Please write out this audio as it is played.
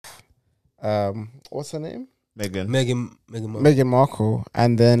what's her name? Meghan Meghan Markle,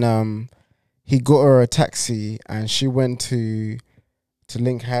 and then he got her a taxi, and she went to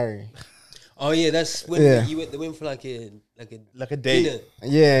link Harry. Oh yeah, that's when they went for like a date. dinner.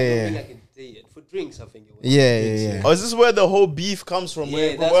 Yeah. Like a date for drinks, I think it was. Yeah. Oh, is this where the whole beef comes from?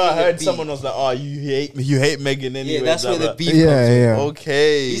 Yeah, Where I heard someone was like, "Oh, you hate Meghan anyway." Yeah, that's blah, where blah. the beef comes from. Yeah.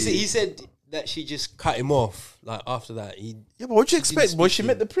 Okay. He said that she just cut him off. Like after that, but what you expect? Boy, she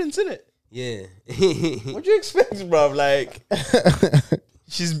met the prince, innit? Yeah. What you expect, bruv? Like,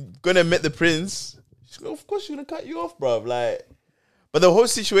 she's gonna meet the prince. Of course, she's gonna cut you off, bruv. Like, but the whole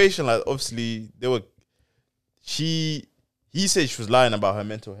situation, like, obviously, he said she was lying about her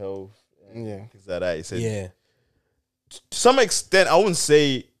mental health. Yeah. Things like that. He said, Yeah. To some extent, I wouldn't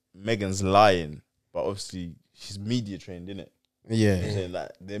say Meghan's lying, but obviously, she's media trained, innit? Yeah. I'm saying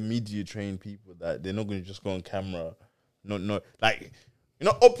that they're media trained people that they're not going to just go on camera. No, like,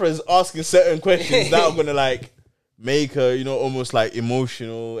 Oprah's asking certain questions that are going to like make her, almost like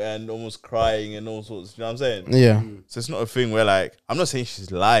emotional and almost crying and all sorts. You know what I'm saying? Yeah. So it's not a thing where like, I'm not saying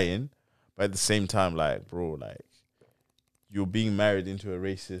she's lying, but at the same time, like, bro, like, you're being married into a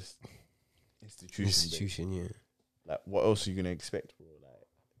racist institution. Yeah. Like, what else are you going to expect, bro?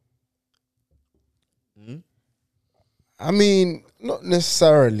 Like, I mean, not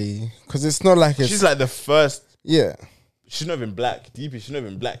necessarily, because it's not like it's... she's like the first... Yeah. She's not even black. Deep, she's not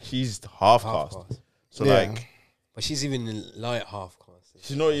even black. She's half caste. So, like... But she's even in light half caste.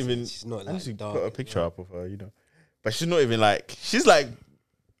 She's not even... She's not I like need to dark. put a picture up of her, But she's not even like... She's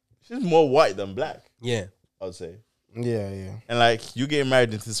more white than black, Yeah. I would say. Yeah. And, like, you getting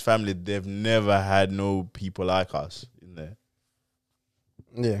married into this family, they've never had no people like us in there.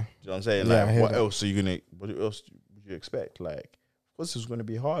 Yeah. Do you know what I'm saying? Yeah, I Like, hear what that. else are you going to... What else would you expect? Like, of course it's going to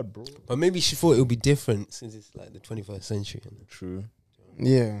be hard, bro. But maybe she thought it would be different since it's like the 21st century. True.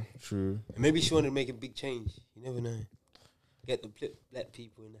 Yeah. True. And maybe she wanted to make a big change. You never know. Get the black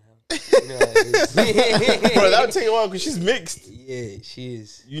people in the house. You know how it is. Bro, that would take a while because she's mixed. Yeah, she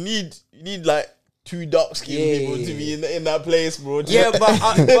is. You need like 2 dark-skinned people to be in that place, bro. Yeah,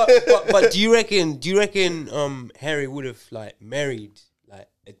 but do you reckon Harry would have like married like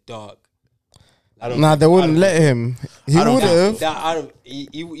a dark? Nah, they wouldn't let him. He would have.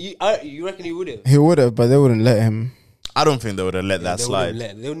 You reckon he would have? He would have, but they wouldn't let him. I don't think they would have let that slide.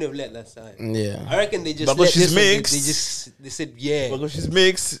 They would never let that slide. Yeah. I reckon they just Because let she's this mixed. They said yeah. Because she's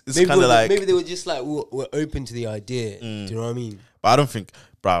mixed, it's Maybe kind of like... maybe they were just like we're open to the idea. Do you know what I mean? But I don't think,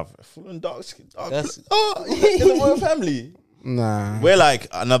 bruv, full on dark skin. That's- in the royal family. Nah. We're like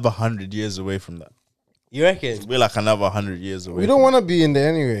another 100 years away from that. You reckon? We're like another 100 years away. We don't want to be in there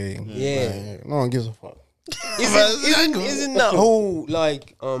anyway. Yeah. Like, no one gives a fuck. Isn't that whole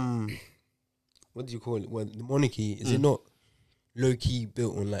like what do you call it? Well, the monarchy is it not low key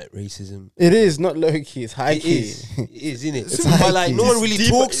built on like racism? It is not low key. It's high It key. is, isn't it? It's But high like key. no one really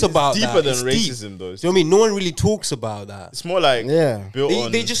talks about deeper that. than It's deep. racism, though. Do you know what I mean? No one really talks about that. It's more like Yeah. built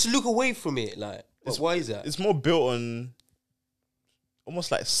on... They just look away from it. Like, but why is that? It's more built on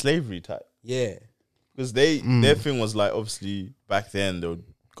almost like slavery type. Yeah, Because their thing was like, obviously, back then, they would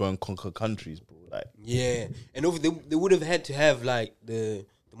go and conquer countries, bro. Like, yeah, and they would have had to have like the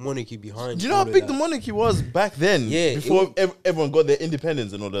monarchy behind. do you know how big the monarchy was back then? Yeah, Before everyone got their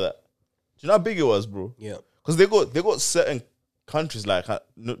independence and all of that. Do you know how big it was, bro? Yeah, Because they got certain countries like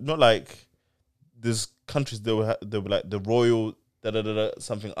not like there's countries they were like the royal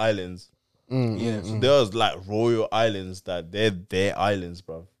something islands. yeah. So there was like royal islands that they're their islands,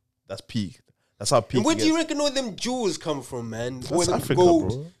 bro. That's peak. That's how peak. And where it do you gets. reckon all them jewels come from, man? That's all them Africa, gold,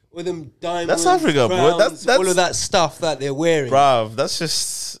 bro. all them diamonds. That's Africa, bro. crowns, That's all of that stuff that they're wearing. Bruv, that's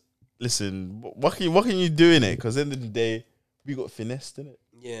just listen. What can you do in it? Because at the end of the day, we got finessed in it.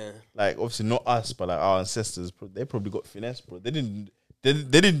 Yeah, Like obviously not us, but like our ancestors, they probably got finessed, bro. They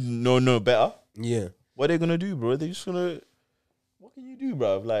didn't know no better. yeah. What are they gonna do, bro? They just gonna. What can you do,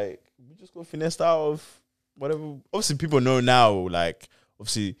 bruv? Like we just got finessed out of whatever. Obviously, people know now. Like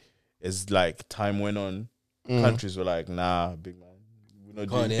obviously, as like time went on, countries were like, nah, big man, we're not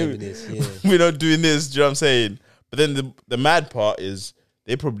Can't doing have this. Yeah, we're not doing this. Do you know what I'm saying? But then the mad part is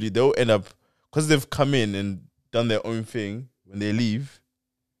they'll end up because they've come in and done their own thing. When they leave,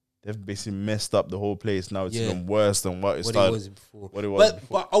 they've basically messed up the whole place. Now it's even worse than what it what started. it was before. What it was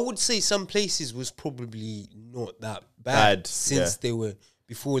before. But I would say some places was probably not that bad since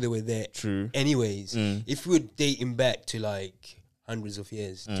before they were there. True. Anyways, if we were dating back to like hundreds of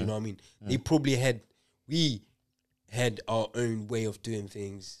years, do you know what I mean? They probably we had our own way of doing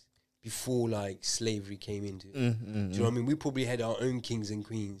things before like slavery came into it. Do you know what I mean? We probably had our own kings and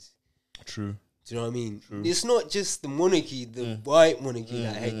queens. True. Do you know what I mean? It's not just the monarchy, the white monarchy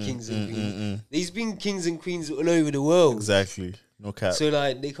that had kings and queens. There's been kings and queens all over the world. Exactly. No cap. So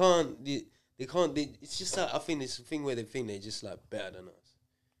like they can't. It's just like I think it's a thing where they think they're just like better than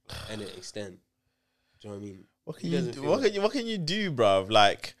us, and it extent. Do you know what I mean? What can you do? What can you do, bruv?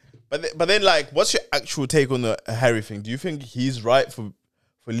 Like, but then, like, what's your actual take on the Harry thing? Do you think he's right for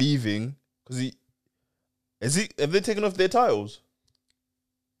leaving? Because have they taken off their titles?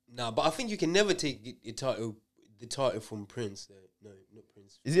 Nah, but I think you can never take the title from Prince. No, not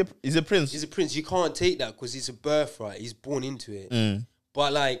Prince. Is he a prince? He's a prince. You can't take that because it's a birthright. He's born into it.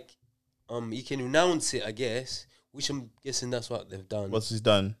 But like, you can renounce it, I guess. Which I'm guessing that's what they've done. What's he's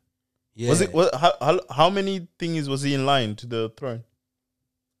done? Yeah. Was it? How many things was he in line to the throne?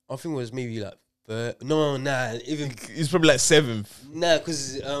 I think it was maybe like even He's probably like 7th.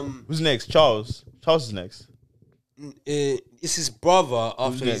 because Who's next? Charles. Charles is next. it's his brother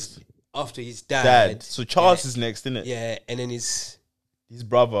Who's after his dad. Dad. So Charles is next, isn't it? Yeah, and then his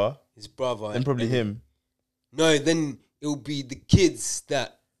brother. and Probably him. No, then it'll be the kids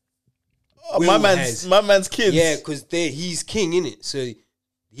that. My man's kids. Yeah, because he's king, innit? So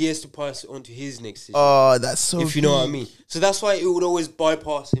he has to pass it on to his next sister. Oh, that's so. If you know what I mean. So that's why it would always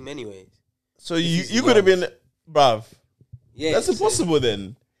bypass him anyway. So you could have been, bruv. Yeah, That's impossible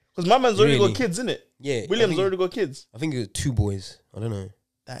then, because my man's already Really? got kids, innit? Yeah, William's already got kids. I think it was 2 boys. I don't know.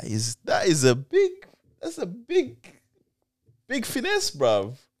 That is a big finesse,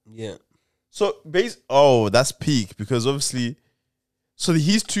 bruv. Yeah. So that's peak, because obviously, so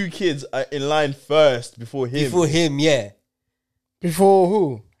his 2 kids are in line first before him. Before him, yeah. Before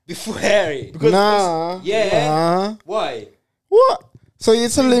who? Before Harry. Because Nah. Yeah. Nah. Why? What? So you're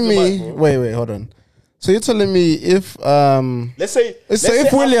telling me? Dubai, bro. Wait, hold on. So you're telling me if let's say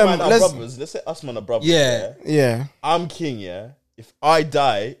if William, let's say us man are brothers. Yeah. yeah, I'm king. Yeah. If I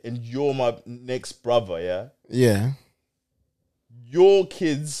die and you're my next brother, yeah, your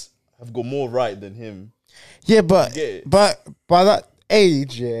kids have got more right than him. yeah, but Get it? by that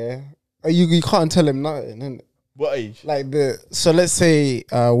age, yeah, you can't tell him nothing, innit? What age? Like so let's say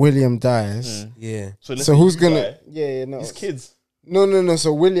William dies. Yeah. So So who's you gonna? die, Yeah, no, his kids. no.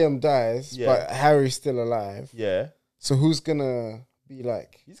 So William dies, Yeah. but Harry's still alive. Yeah. So who's gonna be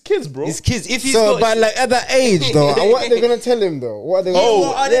like? His kids, bro. His kids. If he's So, got, but like at that age though, what are they gonna tell him though? What are they?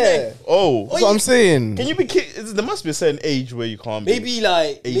 Oh, I don't yeah. know. Oh. That's what I'm saying. Can you be there must be a certain age where you can't be maybe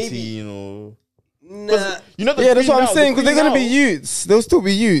like 18 or... Nah. You know the Yeah, that's queen what I'm now- saying. the Because they're queen gonna be now- youths. They'll still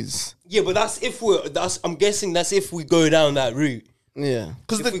be youths. Yeah, but I'm guessing that's if we go down that route. Yeah.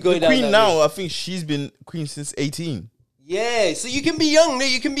 Because if we the go down queen that now, I think she's been queen since 18. Yeah, so you can be young. No,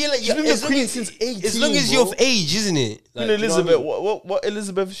 you can be like She's been the queen since 18, As long as bro. you're of age, isn't it? Like, Queen do you know Elizabeth, what I mean? what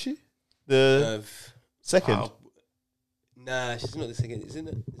Elizabeth is she? The second. Wow. Nah, she's not the second. Is it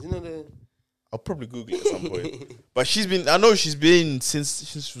not the? I'll probably Google it at some point. But I know she's been since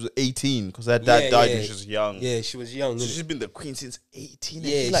she was 18, because her dad Yeah, died yeah. when she was young. Yeah, she was young. So innit? she's been the queen since 18. Yeah,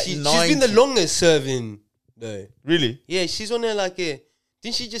 she's like she's 90. been the longest serving though. Really? Yeah, she's on there like a.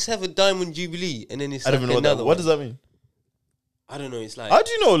 Didn't she just have a diamond jubilee and then it's I like don't even know another what one? does that mean? I don't know. It's like How do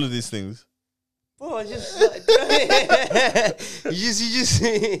you know all of these things? bro, I just you just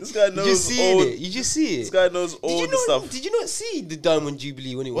This guy you knows just see all- it. You just see it. This guy knows all the stuff. Did you not see the diamond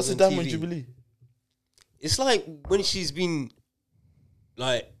jubilee when it What's was the on Diamond TV? Jubilee? It's like when she's been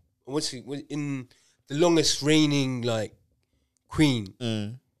like in the longest reigning like queen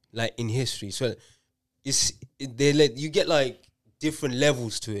like in history. So you get like different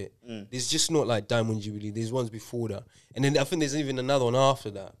levels to it. There's just not like Diamond Jubilee. There's ones before that, and then I think there's even another one after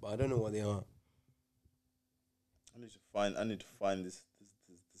that, but I don't know what they are. I need to find this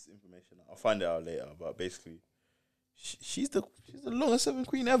information. I'll find it out later. But basically, she's the longest serving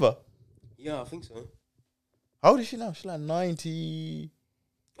queen ever. Yeah, I think so. How old is she now? She's like 90.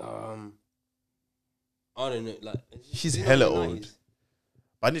 I don't know. Like She's is it hella not the old. 90s?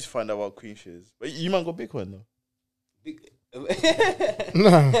 I need to find out what queen she is. But you man got Bitcoin though. Big- No, You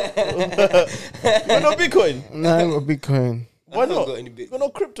got no Bitcoin. no, I got Bitcoin. Why I haven't not? got any You bit. got no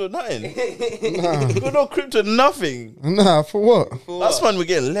crypto, nothing. Nah, You got no crypto, nothing. nah, for what? That's when we're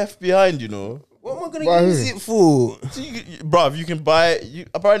getting left behind, you know. What am I gonna Why use who? it for? So bruv, you can buy.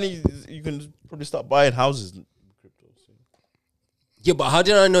 Apparently, you can probably start buying houses. In crypto. So. Yeah, but how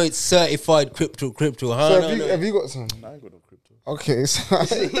did I know it's certified crypto? How So did I know? have you got some? I ain't got no crypto. Okay, so,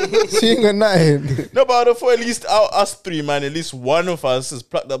 so you ain't got nothing. No, but I thought at least us three, man, at least one of us has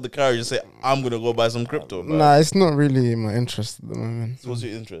plucked up the courage and say, I'm gonna go buy some crypto. Man. Nah, it's not really my interest at the moment. So what's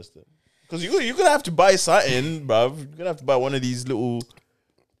your interest in? Because you're gonna have to buy something, bruv. You're gonna have to buy one of these little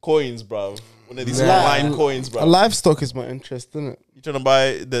coins, bro. One of these Nah. online coins, bro. Livestock is my interest, isn't it? You trying to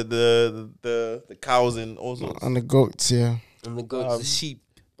buy the cows and all sorts. And the goats, yeah. And the goats, the sheep.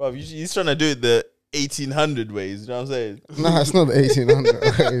 Bro, he's trying to do it the 1800 ways. You know what I'm saying? Nah, it's not the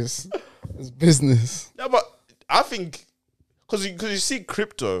 1800. It's business. Yeah, but I think because you see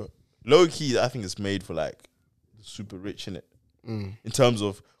crypto, low key, I think it's made for like the super rich in it. In terms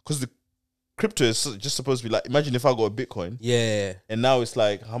of because the crypto is just supposed to be like, imagine if I got a Bitcoin, Yeah. and now it's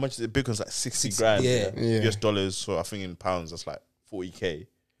like how much is it? Bitcoin's like 60 grand, Yeah. US dollars. So I think in pounds that's like 40k.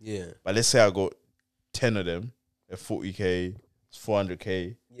 Yeah. But let's say I got 10 of them at 40k, it's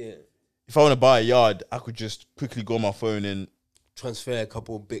 400k. Yeah. If I want to buy a yard, I could just quickly go on my phone and Transfer a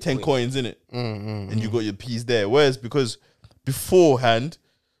couple of Bitcoin. 10 coins in it, and you got your piece there. Whereas because beforehand,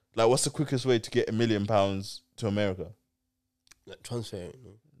 like, what's the quickest way to get £1 million to America? Like transfer it.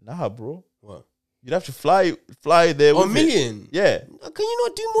 No? Nah, bro. What? You'd have to fly there. Oh, with $1 million? It. Yeah. Can you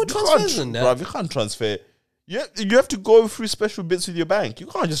not do more You transfers can't, than that? bruv, you can't transfer. You have to go through special bits with your bank. You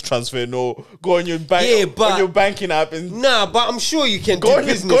can't just transfer. No, go on your bank. Yeah, but- on your banking app and Nah, but I'm sure you can go do on,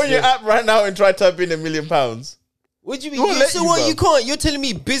 business. go on your there. app right now and try to type in £1 million. What do you It mean? won't let So you, what? bruv. You can't. You're telling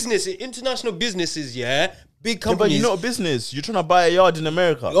me business, international businesses, yeah, big Yeah, but companies. you're not a business. You're trying to buy a yard in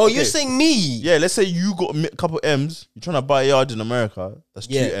America. oh, Okay. you're saying me? Yeah, let's say you got a couple M's. You're trying to buy a yard in America. That's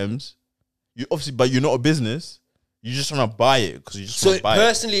Yeah. 2 M's. You obviously, but you're not a business. You're just trying to buy it because you just So want to buy it.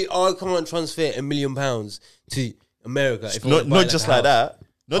 personally, I can't transfer £1 million to America. If I Not wanna buy, just a like house. that.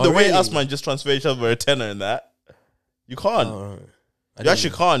 Not Oh, the way really? us man just transfer each other a tenner and that. You can't. Oh, right. I You didn't actually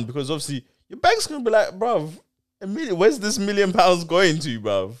know. can't because obviously your bank's gonna be like, bruv, where's this £1 million going to,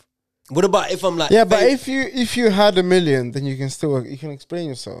 bruv? What about if I'm like, Yeah, but hey, if you had $1 million, then you can explain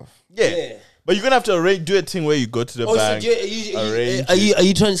yourself. Yeah. Yeah. But you're gonna have to do a thing where you go to the oh, so bank. do you, arrange are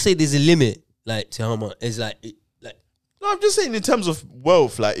you trying to say there's a limit, like to how much? It's like No, I'm just saying in terms of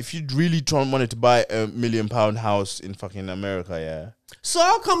wealth, like if you really wanted to buy a £1 million house in fucking America, yeah. so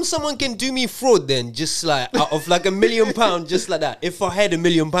how come someone can do me fraud then, just like out of like £1 million, just like that? If I had £1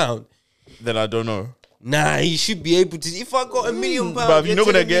 million, Then I don't know. nah, you should be able to. If I got £1 million, Bruv, you're not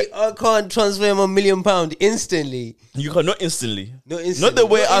gonna telling me get- I can't transfer my £1 million instantly. You can not instantly. Not instantly. Not the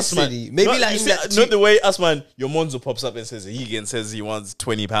way Not us man. instantly. Maybe not, like you in see, that not the way us man. Your Monzo pops up and says he wants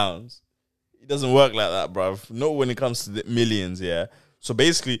 £20. It doesn't work like that, bruv. Not when it comes to the millions, yeah. So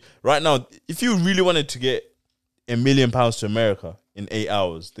basically, right now, if you really wanted to get £1 million to America in 8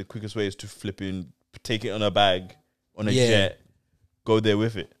 hours, the quickest way is to flip in, take it on a bag, on a Yeah. jet, go there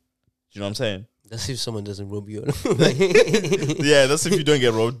with it. Do you know what I'm saying? That's if someone doesn't rob you. Yeah, that's if you don't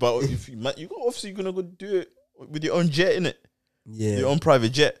get robbed. But if you obviously you're gonna go do it with your own jet, innit? Yeah. Your own private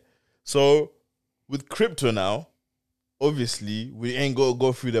jet. So with crypto now, obviously we ain't gonna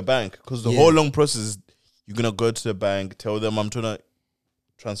go through the bank because the Yeah. whole long process is you're gonna go to the bank, tell them I'm trying to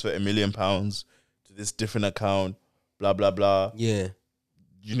transfer £1 million to this different account, blah blah blah. Yeah.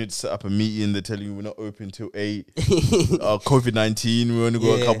 You need to set up a meeting. They're telling you we're not open till 8. COVID-19, we only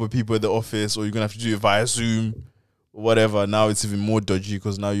got a Yeah. couple of people at the office, or you're gonna have to do it via Zoom or whatever. Now it's even more dodgy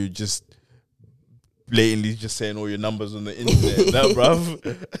because now you're just blatantly just saying all your numbers on the internet, that bruv.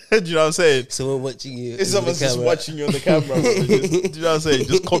 Do you know what I'm saying? Someone watching you. If in the someone's just camera. watching you on the camera, bruv, do you know what I'm saying?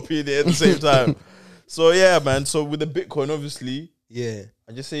 Just copying it at the same time. So yeah, man. So with the Bitcoin, obviously, Yeah.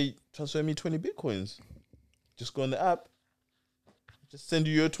 I just say transfer me 20 Bitcoins. Just go on the app. Just send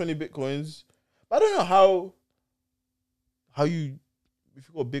you your 20 Bitcoins. But I don't know how you, if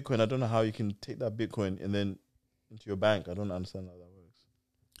you got Bitcoin, I don't know how you can take that Bitcoin and then into your bank. I don't understand how that works.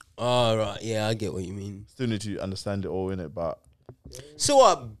 All right. Yeah, I get what you mean. Still need to understand it all in it, but So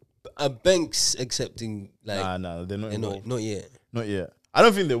are banks accepting like nah, they're not they're involved. not yet? Not yet. I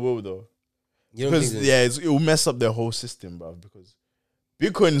don't think they will though. You don't Because think it will mess up their whole system, bro. Because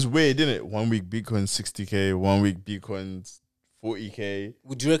Bitcoin is weird, isn't it? 1 week Bitcoin's 60k, 1 week Bitcoin's 40k.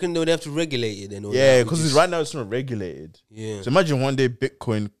 would you reckon they would have to regulate it then? Or Yeah, that would because just- right now it's not regulated. Yeah. So imagine one day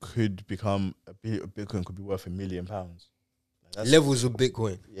Bitcoin could become Bitcoin could be worth £1 million. Like that's, Levels of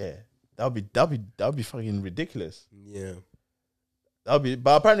Bitcoin. yeah, that'd be fucking ridiculous. Yeah. But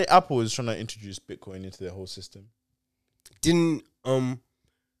apparently Apple is trying to introduce Bitcoin into their whole system. Didn't Elon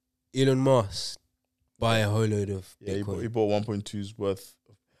Musk buy a whole load of Yeah, he Bitcoin? bought 1.2's worth.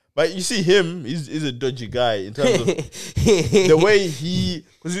 But you see him, he's a dodgy guy in terms of the way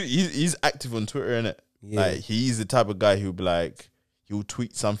because he's active on Twitter, innit? Yeah. Like he's the type of guy who'll be like, he'll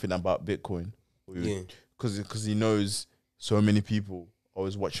tweet something about Bitcoin, Yeah. because he knows so many people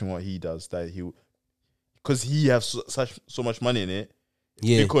always watching what he does that because he has so much money in it. If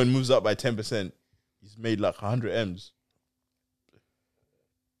Yeah. Bitcoin moves up by 10%, he's made like 100 M's.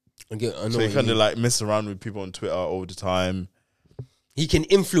 I know So what he you kind of mean. like mess around with people on Twitter all the time. He can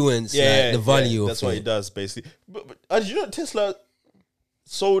influence the value of that's what he does basically. But did you know Tesla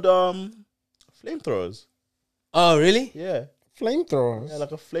sold flamethrowers? Oh, really? Yeah, Flamethrowers. yeah,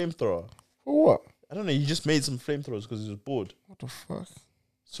 like a flamethrower. For what? I don't know. He just made some flamethrowers because he was bored. What the fuck?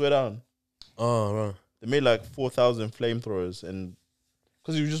 Swear down. Oh, right. They made like 4,000 flamethrowers, and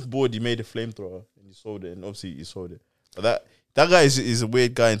because he was just bored, he made a flamethrower and he sold it. And obviously, he sold it. But that guy is a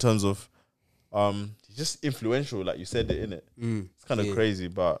weird guy in terms of he's just influential, like you said it in it. It's kind of crazy,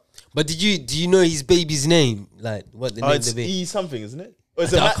 but do you know his baby's name? Like what the name of it's the baby? E something, isn't it? Or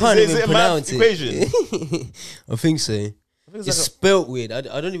is I can't even pronounce it. Equation? I think so. I think It's like spelt weird. I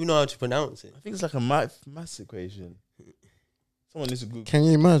don't even know how to pronounce it. I think it's like a maths equation. Someone needs to Google. Can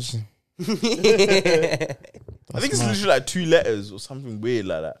you imagine? I think it's literally like 2 letters or something weird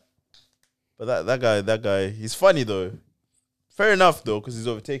like that. But that guy, he's funny though. Fair enough though, because he's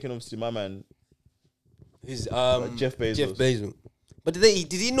overtaken obviously my man. Who's Jeff Bezos. Jeff Bezos. But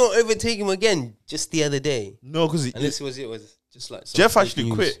did he not overtake him again just the other day? No, because Unless it was just like some Jeff fake actually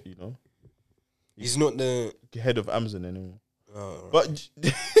news. quit. You know, He's not the. head of Amazon anymore. Oh, right.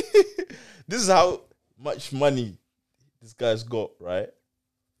 But this is how much money this guy's got, right?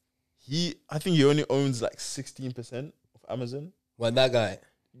 I think he only owns like 16% of Amazon. What, that guy?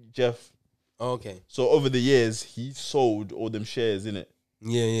 Jeff. Oh, okay. So over the years, he sold all them shares in it.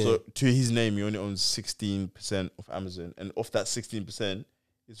 Yeah. So to his name, he only owns 16% of Amazon, and off that 16%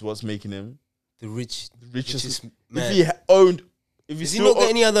 is what's making him the richest man. If he owned, if he Does he still not get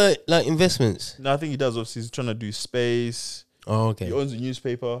any other like investments? no, I think he does. Obviously, he's trying to do space. Oh, okay. He owns a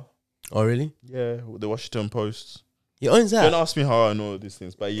newspaper. Oh, really? Yeah, the Washington Post. He owns that. Don't ask me how I know these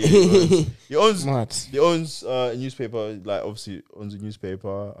things, but yeah, he owns Mad. he owns a newspaper. Like obviously owns a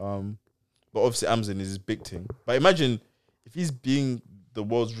newspaper. But obviously Amazon is his big thing. But imagine if he's being the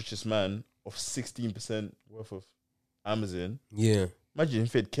world's richest man of 16% worth of Amazon. Yeah. Imagine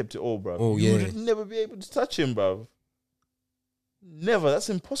if he had kept it all, bro. Oh, You yeah. would never be able to touch him, bro. Never. That's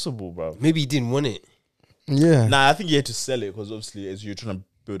impossible, bro. Maybe he didn't want it. Yeah. Nah, I think you had to sell it because obviously as you're trying to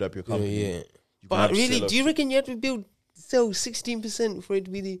build up your company. Yeah. you're gonna But have to really, sell do you reckon you have to sell 16% for it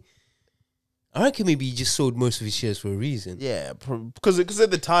to be the? I reckon maybe he just sold most of his shares for a reason. Yeah, because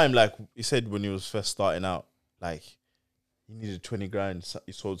at the time, like he said when he was first starting out, like he needed 20 grand.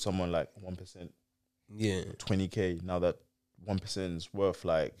 He sold someone like 1%, Yeah. 20K. Now that 1% is worth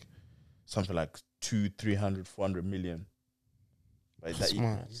like something like 200, 300, 400 million. Like that,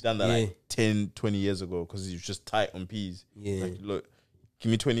 Smart. he's done that Yeah. like 10, 20 years ago because he was just tight on P's. Yeah. Like, look,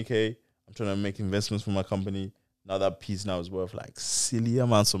 give me 20K. I'm trying to make investments for my company. Now that piece now is worth like silly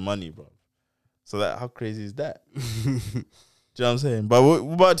amounts of money, bro. So that how crazy is that? Do you know what I'm saying? But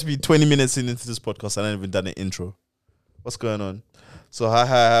we're about to be 20 minutes into this podcast. I haven't even done an intro. What's going on? So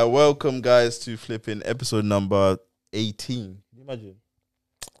hi. Welcome guys to Flipping episode number 18. Can you imagine?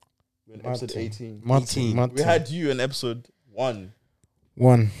 We're in episode 18. We had you in episode 1.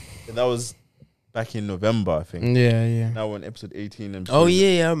 One. And that was back in November, I think. Yeah. Now we're in episode 18. And Oh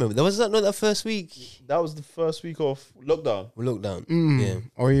yeah, I remember. Was that not that first week? that was the first week of lockdown. We looked down. Mm. Yeah.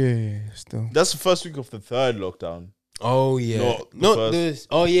 Oh yeah. Still. That's the first week of the third lockdown. Oh yeah. Not Not the the.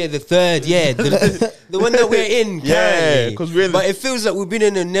 Oh yeah, the third. Yeah, the one that we're in. Yeah, currently. because we're in But it feels like we've been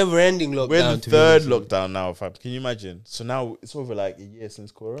in a never-ending lockdown. we're in the to be third honest. lockdown now, fam. Can you imagine? So now it's over like a year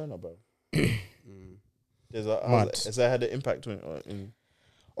since Corona, bro. Has that had an impact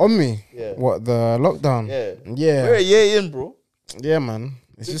On me. Yeah. What, the lockdown? Yeah. Yeah. We're a year in, bro. Yeah, man.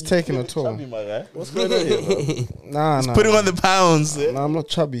 It's just taking a toll. Chubby, my guy. What's going on here, bro? Nah. Putting on the pounds. Yeah? Nah, I'm not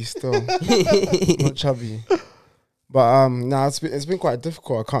chubby still. Not chubby. But nah, it's been quite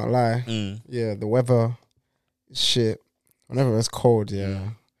difficult, I can't lie. Yeah, the weather is shit. Whenever it's cold, yeah.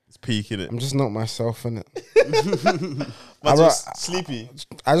 It's peaking it. I'm just not myself in it. I'm just sleepy.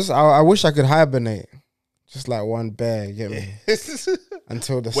 I wish I could hibernate. Just like one bear, you get me?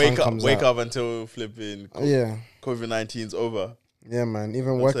 Until the sun comes Wake out. up until flipping Yeah. COVID-19's over. Yeah, man.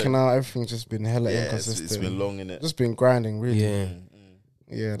 Even That's working it. out, everything's just been hella Yeah, inconsistent. it's been long, innit? Just been grinding, really. Yeah.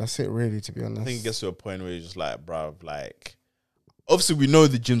 Yeah, that's it, really, to be honest. I think it gets to a point where you're just like, bruv, like, obviously we know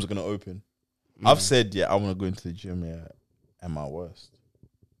the gyms are going to open. I've said, I want to go into the gym, at my worst.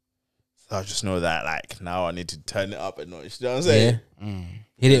 So I just know that, like, now I need to turn it up a notch. You know what I'm saying? Yeah.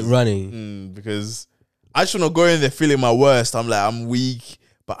 Hit it running. Because I just want to go in there feeling my worst. I'm like, I'm weak,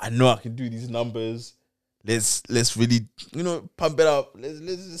 but I know I can do these numbers. Let's really, pump it up.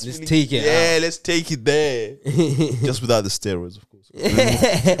 Let's really, take it out. let's take it there. Just without the steroids, of course.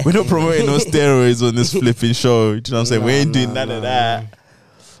 We're not promoting no steroids on this flipping show. Do you know what I'm saying? We ain't doing none of that.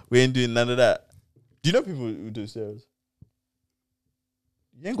 We ain't doing none of that. Do you know people who do steroids?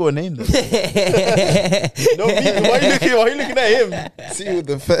 You ain't got a name though. No, me. Why are you looking at him? See with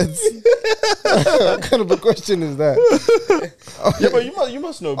the feds. What kind of a question is that? Yeah, but you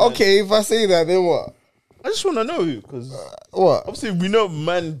must know. Man. Okay, if I say that, then what? I just want to know because What? obviously we know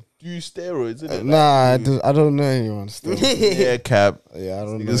man do steroids. Isn't it? Nah, I don't know anyone still. Yeah, cap. Yeah, I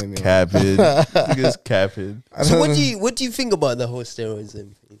don't know Niggas anyone. capping. Niggas capping. So what do you think about the whole steroids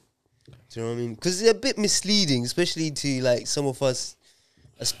and thing? Do you know what I mean? Because they're a bit misleading, especially to like some of us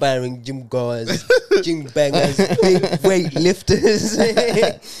aspiring gym goers, gym bangers, big weight lifters.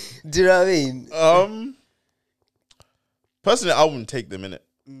 Do you know what I mean? Personally, I wouldn't take them in it.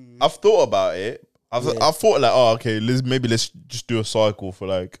 I've thought about it. I've thought like, oh, okay, let's just do a cycle for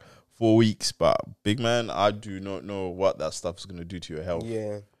like 4 weeks. But big man, I do not know what that stuff is gonna do to your health.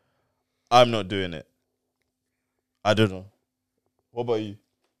 Yeah. I'm not doing it. I don't know. What about you?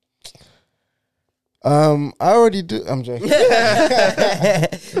 I already do. I'm joking.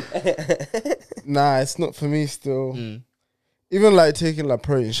 Nah, it's not for me still. Even like taking like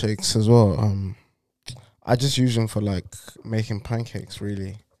protein shakes as well. I just use them for like making pancakes.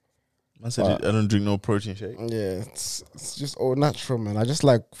 Really. I said I don't drink no protein shake. Yeah, it's just all natural, man. I just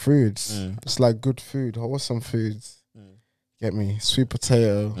like foods. It's like good food, wholesome foods. Get me sweet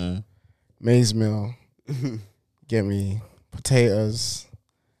potato, maize meal. Get me potatoes.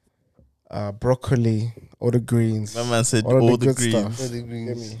 Broccoli, all the greens. My man said all all the good greens. stuff. All the Get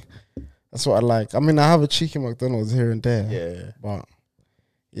greens. me? That's what I like. I mean, I have a cheeky McDonald's here and there. Yeah. But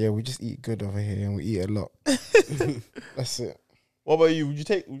yeah, we just eat good over here and we eat a lot. That's it. What about you? Would you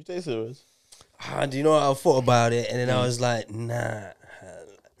take steroids? Do you know what? I thought about it and then I was like, nah,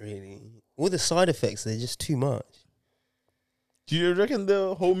 really. All the side effects, they're just too much. Do you reckon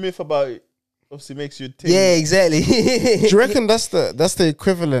the whole myth about it obviously makes you think? Yeah, exactly. Do you reckon that's the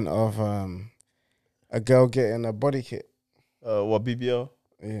equivalent of a girl getting a body kit? What, BBL?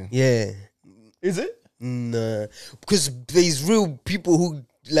 Yeah. Yeah. Is it? Nah. Because there's real people who,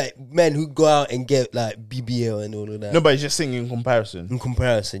 like, men who go out and get, like, BBL and all of that. No, but it's just saying in comparison. In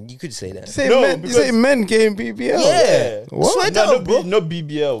comparison, you could say that. You say men getting BBL? Yeah. What? Swear No, down, bro. no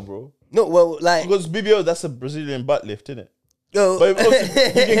BBL, bro. No, well, like, Because BBL, that's a Brazilian butt lift, innit? yo, But also,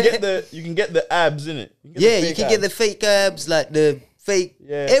 you can get the abs, innit? yeah, you can get the fake abs, like the fake,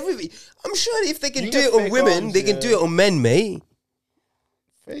 Yeah. everything. I'm sure if they can You do get it on fake women, arms, they can yeah. do it on men, mate.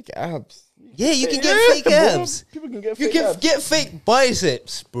 Fake abs. Yeah, you can get fake bro. abs. People can get You fake can abs. get fake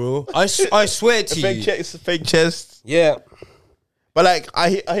biceps, bro. I swear to fake you. chest, fake chest. Yeah. But like, I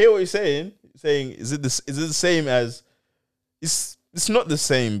hear what you're saying. Saying, is it the same as? It's not the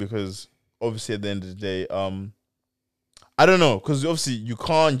same because obviously at the end of the day, I don't know, because obviously you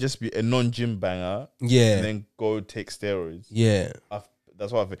can't just be a non-gym banger Yeah. and then go take steroids. Yeah.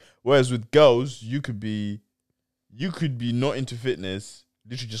 That's what I think. Whereas with girls, you could be not into fitness,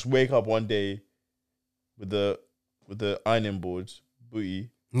 literally just wake up one day with the ironing board booty.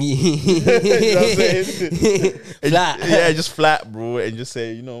 You know what I'm saying? Flat. Yeah, just flat, bro, and just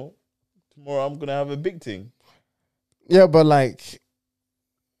say, tomorrow I'm gonna have a big thing. Yeah, but like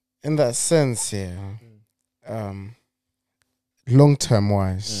in that sense, yeah. Long term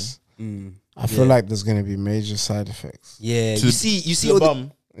wise, I feel like there's gonna be major side effects. Yeah. To You see the all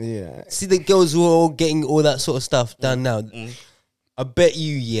bum. Yeah. see the girls who are all getting all that sort of stuff done now. I bet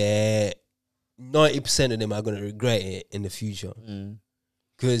you, 90% of them are gonna regret it in the future.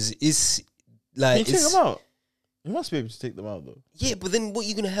 Because it's like, Can you take them out? You must be able to take them out though. yeah, but then what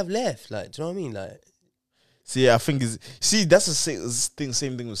you gonna have left? Like, do you know what I mean? Like, See, I think that's the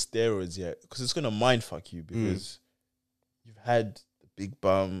same thing with steroids, yeah, because it's gonna mind fuck you because you've had the big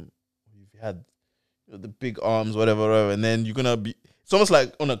bum, you've had the big arms, whatever, and then you're gonna be. It's almost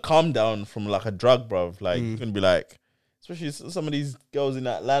like on a calm down from like a drug, bruv. Like you're gonna be like, especially some of these girls in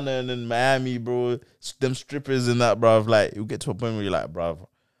Atlanta and in Miami, bro. Them strippers and that, bruv. Like you get to a point where you're like, bruv,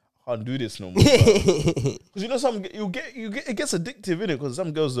 I can't do this no more. Because it gets addictive, innit? Because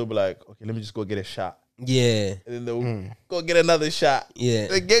some girls they'll be like, okay, let me just go get a shot. yeah, And then they'll go get another shot. yeah.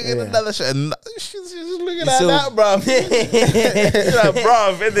 They get another shot. And she's just looking at So- that, bro. Like,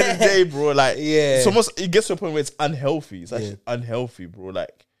 bro, at the end of the day, bro, like, Yeah. it's almost, it gets to a point where it's unhealthy. It's actually Yeah. unhealthy, bro.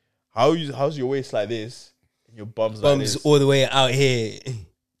 Like, how's your waist like this? And your bum's like Bums this? all the way out here.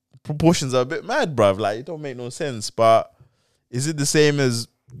 Proportions are a bit mad, bruv. Like, it don't make no sense. But is it the same as,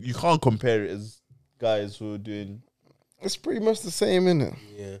 you can't compare it as guys who are doing. It's pretty much the same, innit?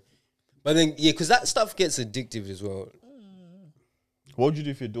 Yeah, but then because that stuff gets addictive as well. What would you do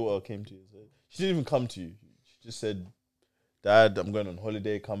if your daughter came to you? She didn't even come to you. She just said, Dad, I'm going on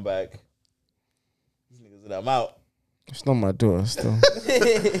holiday, come back. These niggas said, I'm out. It's not my daughter still.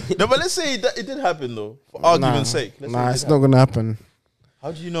 No, but let's say that it did happen though, for argument's sake. Let's say Nah, it it's did not gonna happen.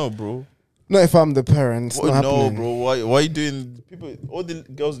 How do you know, bro? Not if I'm the parent. It's What, not no, happening. bro. Why are you doing? People, all the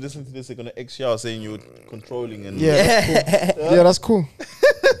girls listening to this are gonna X you out saying you're controlling and Yeah, that's cool. Yeah, that's cool.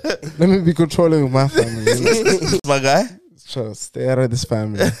 Let me be controlling with my family. You know? my guy. Just stay out of this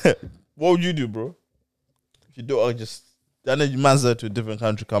family. What would you do, bro? If your daughter just, I know your man's there to a different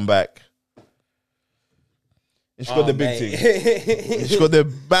country, come back. And she got the big thing. She got the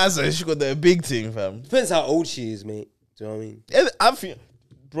bazza. She got the big thing, fam. Depends how old she is, mate. Do you know what I mean? And I feel,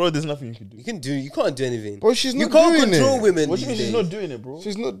 bro, there's nothing you can do. You can't do anything. But she's You not can't doing control it. women. What do you mean these she's days. not doing it, bro?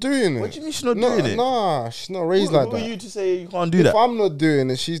 She's not doing it. What do you mean she's not doing it? Nah, she's not raised Who like are that. you to say you can't do If that? I'm not doing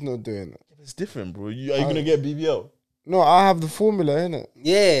it, she's not doing it. It's different, bro. Are you gonna get BBL? No, I have the formula, innit?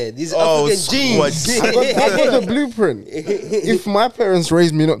 Yeah, these Oh, African squad. genes. I got the blueprint. If my parents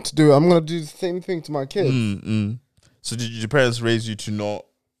raised me not to do it, I'm gonna do the same thing to my kids. So did your parents raise you to not?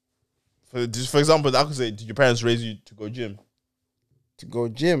 For example, I could say, did your parents raise you to go gym? To go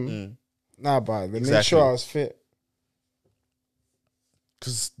gym, nah, but they made Exactly. sure I was fit.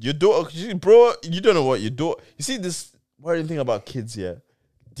 Because your daughter, bro, you don't know what your daughter. You see this worrying thing about kids, yeah.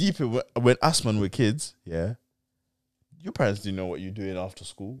 Deeper when us man were kids, yeah. Your parents didn't know what you're doing after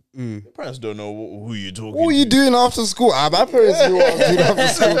school. Your parents don't know who you're talking. What were you to. doing after school? My parents knew what I was doing after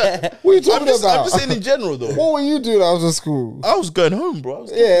school. What are you talking I'm about? just saying in general though. What were you doing after school? I was going home, bro. I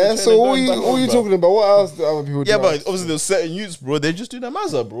was Yeah, training, so what going back are home, you bro. talking about? What else do other people do? Yeah, but after obviously there's certain youths, bro. They just do their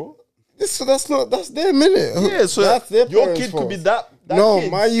mazza, bro. school? That's their minute. Yeah, so that's their your parents' kid fault. could be that No,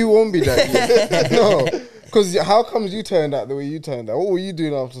 kid. my you won't be that kid. No, because how comes you turned out the way you turned out? What were you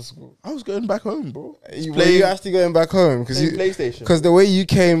doing after school? I was going back home, bro. Were you actually going back home? Because Playing PlayStation. Because the way you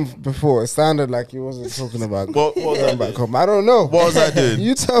came before, it sounded like you wasn't talking about What was I going back doing? home. I don't know. What was I doing?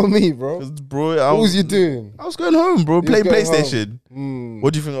 You tell me, bro. 'Cause, bro, What was you doing? I was going home, bro. You Playing was going PlayStation. home.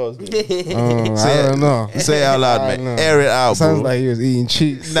 What do you think I was doing? I don't know. Say it out loud, I man. know. Air it out, Sounds bro. like he was eating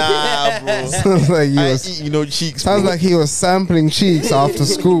cheeks. Nah, bro. Sounds like he I was. ain't eating no cheeks. Sounds bro. like he was sampling cheeks after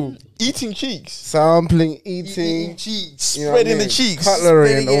school. Eating cheeks. Sampling, eating, cheeks. you know what I Spreading the mean? cheeks.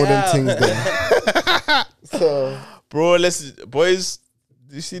 Cutlery and Spreading all it them out. things there. So Bro, boys,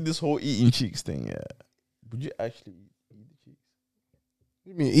 do you see this whole eating cheeks thing, yeah? Would you actually eat the cheeks?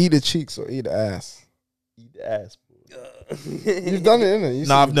 you mean eat the cheeks or eat the ass? Eat the ass, bro. You've done it, innit? You said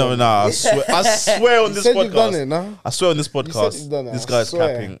Nah, I've you've never, done it. I swear on You this said you've done podcast. it, nah? I swear on this said podcast. you've done it, This I guy's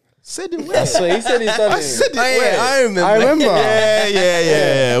swear. capping. Said it where? So he said he's done I it. said it Oh yeah, where? I remember. I remember.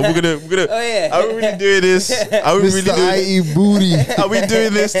 Yeah. We're gonna. Oh yeah. Are we really doing this? Are we really Mr. I doing? eat booty. Are we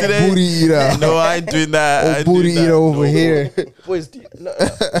doing this today? Booty eater. No, I ain't doing that. I Or ain't booty doing that. eater over No. here. Boys,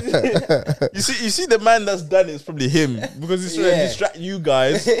 you see the man that's done it is probably him because he's trying to Yeah. distract you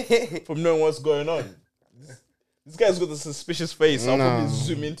guys from knowing what's going on. This guy's got a suspicious face. I'll probably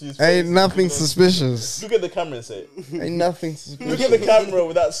zoom into his face. Ain't nothing You know, suspicious. Look at the camera and say, Ain't nothing look suspicious. at the camera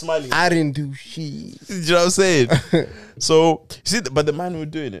without smiling. I didn't do shit. Do you know what I'm saying? So, you see, but the man who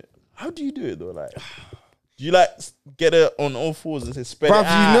doing it, how do you do it though? Like, do you like get it on all fours and say, spread it Bruv,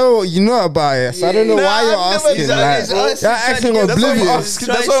 out? you know about it. So I don't know Nah, why you're I've never asking. done Like, this, bro. you're acting That's what I'm oblivious. asking.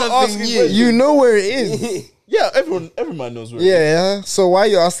 That's what I'm Try asking. something bro. new. You know where it is. Yeah, every man knows where. Yeah. So why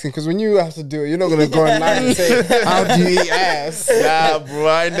you asking? Because when you have to do it, you're not gonna go online and say, "How do you eat ass?" Nah, bro,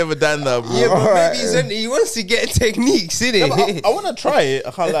 I ain't never done that, bro. Yeah, but Alright. maybe he wants to get techniques, innit? I want to try it.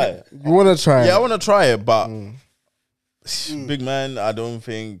 I can't lie. You wanna try? Yeah, I it? want to try it, but big man, I don't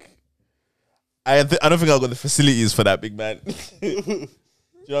think. I don't think I've got the facilities for that, big man. Do you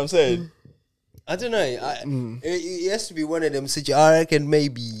know what I'm saying? I don't know. It has to be one of them. I reckon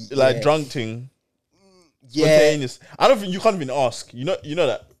maybe Like yeah. drunk thing, Yeah. spontaneous. I don't think you can't even ask. You know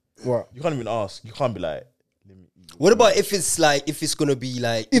that What? you can't even ask. You can't be like, let me eat. What about if it's gonna be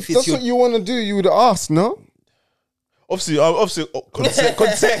like If it's that's your what you want to do, you would ask, no? Obviously,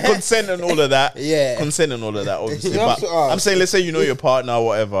 consent and all of that. Yeah. Consent and all of that. Obviously, You have but to ask. I'm saying, let's say you know your partner or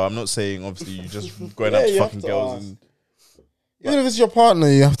whatever. I'm not saying obviously you just going out Yeah, to you have fucking to girls ask. and Even if it's your partner,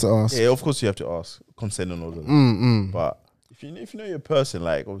 you have to ask. yeah, of course you have to ask consent and all of that. But if you know your person,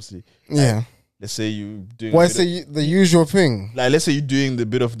 like obviously, Yeah. let's say you doing Why a bit say the usual thing? like let's say you're doing the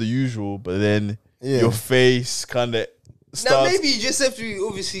bit of the usual, but then Yeah. your face kind of now starts. maybe you just have to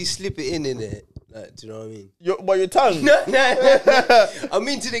obviously slip it in it. Like, do you know what I mean? Your tongue. No. I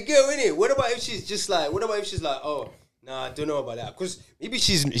mean to the girl, innit? What about if she's just like? What about if she's like, oh, nah, I don't know about that, because maybe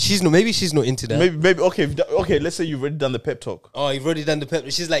she's not into that. Maybe okay. Let's say you've already done the pep talk. Oh, you've already done the pep.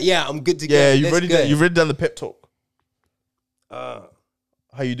 She's like, yeah, I'm good to go. Yeah, Let's go. you've already done the pep talk. How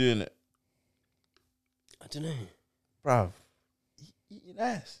you doing it, I don't know. bruv? Eating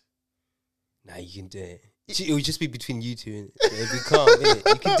ass. Nah, you can do it. It would just be between you two. Innit? So it'd be calm.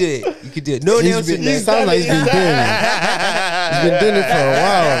 Innit? You could do it. You could do it. No one else in He there. sounds like he's been doing it. He's been doing it for a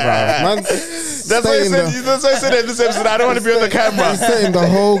while, bro. Man, That's why I said. That's why I said in this episode. I don't want to be on the camera. He's setting the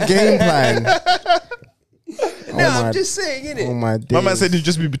whole game plan. No, I'm just saying, innit? Oh my days. My man said it'd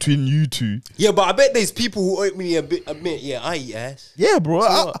just be between you two. Yeah, but I bet there's people who openly admit, yeah, I eat ass. Yeah,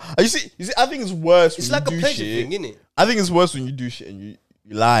 bro. You see, I think it's worse. It's when like you a do pleasure shit. thing, innit? I think it's worse when you do shit and you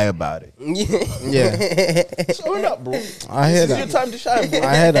lie about it. Yeah, So own up, bro. I hear It's your that. time to shine, bro.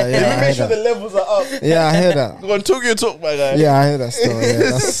 I hear that. Let Yeah, me I make hear sure the that. levels are up. Yeah, I hear that. Go on, talk your talk, my guy. Yeah, I hear that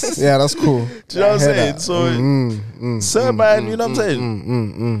still. Yeah, that's cool. Do you know what I'm I hear saying? that. So, sir, man, you know what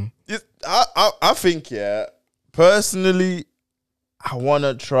I'm saying? I think, yeah, personally, I want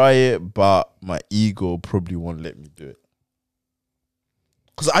to try it, but my ego probably won't let me do it.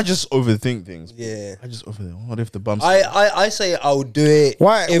 Because I just overthink things. Bro. Yeah. I just overthink. What if the bumps? I say I'll do it.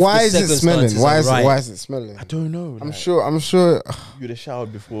 Why if why the is it smelling? circumstances are right. Why is it smelling? I don't know. I'm like, sure. you'd have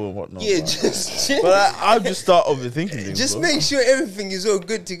showered before and whatnot. Yeah, but just I'll just start overthinking things. just bro. make sure everything is all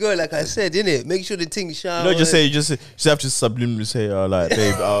good to go. Like I said, innit? Make sure the thing shower. You know, just have to subliminally say, like,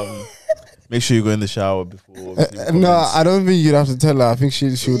 babe, make sure you go in the shower before. obviously, No, comments. I don't think you'd have to tell her. I think she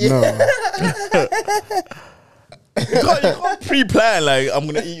would know. You can't pre-plan, like, I'm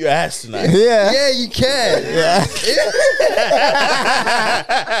going to eat your ass tonight. Yeah. Yeah, you can.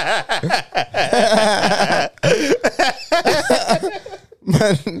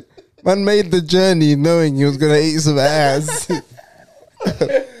 Man made the journey knowing he was gonna eat some ass. Yeah.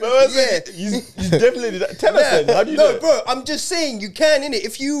 You definitely did that. Tell us then. How do you know? No, bro. I'm just saying you can, innit?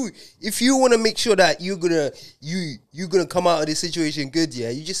 If you want to make sure that you're gonna come out of this situation good, yeah.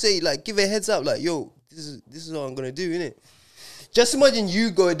 You just say like, give a heads up, like, yo, this is what I'm gonna do, innit? Just imagine you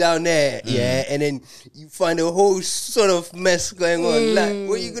go down there, yeah, and then you find a whole sort of mess going on. Like,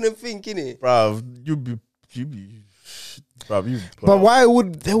 what are you gonna think, innit? Bruv, you be. Bruv, you. But why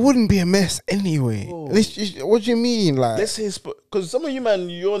there wouldn't be a mess anyway? What do you mean, like? Let's say, because some of you, man,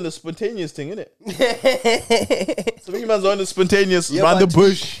 you're on the spontaneous thing, innit? Some of you, man's on the spontaneous, Yeah, round the but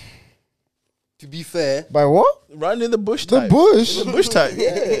bush. To be fair, By what? Round in the bush The type. bush? The bush type.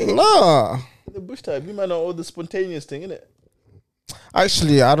 Nah. The bush type. You, man, are all the spontaneous thing, innit?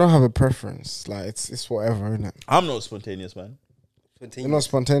 Actually, I don't have a preference. Like it's whatever, innit? I'm not spontaneous, man. You're not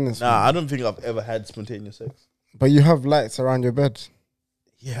spontaneous. Nah, man. I don't think I've ever had spontaneous sex. But you have lights around your bed.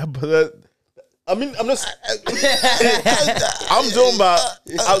 Yeah, but I mean, I'm not. I'm talking about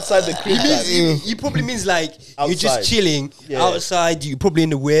outside the crib. he probably means like you're Outside. just chilling Yeah. outside. You probably in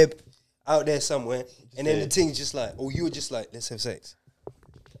the web, out there somewhere, and then Yeah. the thing's just like, oh, you were just like, let's have sex.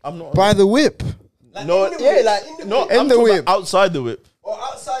 I'm not. By the whip. Like, No, in the yeah, whip, like in the no, whip. In I'm the talking whip. about outside the whip. Or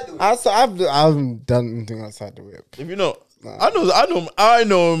outside the whip. I haven't done anything outside the whip. If you know, I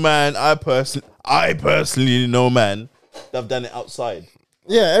know, man. I personally know, man. That I've done it outside.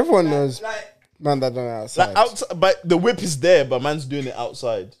 Yeah, everyone knows Like, man that done it outside. Like outside, but the whip is there, but man's doing it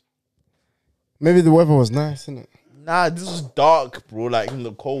outside. Maybe the weather was nice, innit? Nah, this is dark, bro. Like in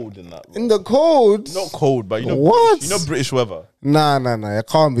the cold and that. Bro. In the cold. Not cold, but you know What? British, you know British weather. Nah. I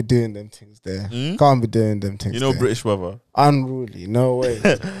can't be doing them things there. Can't be doing them things. You know there. British weather. Unruly. No way.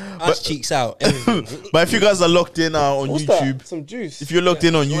 ass cheeks out. Everything. But if you guys are locked in on YouTube, Some juice. if you're locked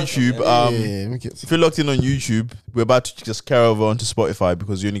in on YouTube, yeah, let me get some. if you're locked in on YouTube, we're about to just carry over onto Spotify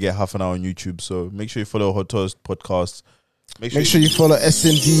because you only get half an hour on YouTube. So make sure you follow Hot Toast Podcast. Make sure you follow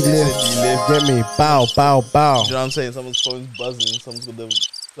SND Live. Get me. Bow. You know what I'm saying? Someone's phone's buzzing. Someone's got the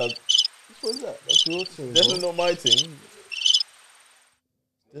plug. What is that? That's your thing. Definitely not my thing.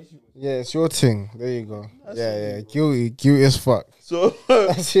 Yeah, it's your thing. There you go. Yeah. Guilty as fuck. So,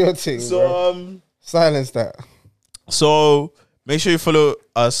 That's your thing, bro. so Silence that. So make sure you follow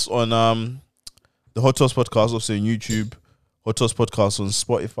us on the Hot Toast Podcast, also on YouTube, Hot Toast Podcast on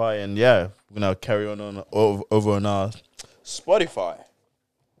Spotify, and yeah, we're gonna carry on over on our Spotify.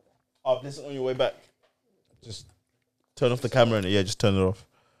 Listen on your way back. Just turn off the camera and just turn it off.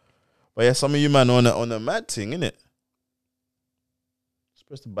 But yeah, some of you man on a mad thing, innit? Just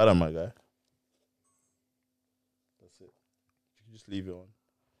press the button, my guy. That's it. You can just leave it on.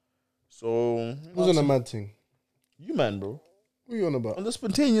 So Who's on a mad thing? you man, bro. Who you on about? On the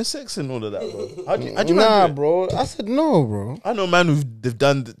spontaneous sex and all of that, bro. How do you man Nah, do it? bro. I said no, bro. I know man they've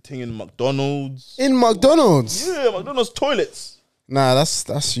done the thing in McDonald's. In McDonald's. Yeah, McDonald's toilets. Nah,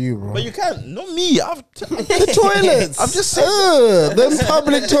 that's you, bro. But you can't. Not me. The toilets. I'm just saying. Them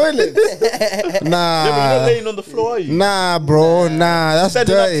public toilets. Yeah, but you're Nah. not laying on the floor, are you? Nah, bro. Nah, that's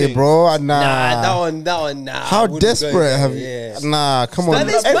Standing up dirty, thing. bro. Nah. Nah, that one, nah. I How wouldn't go desperate there, have you? yeah. Nah, come on.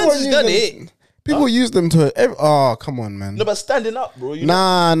 Man's Everyone done uses it. People use them to. Oh, come on, man. No, but standing up, bro. You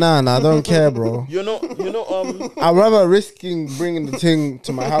Nah, I don't care, bro. You know. I'd rather risking bringing the thing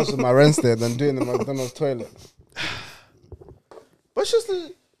to my house with my rents there than doing the McDonald's toilet. But it's just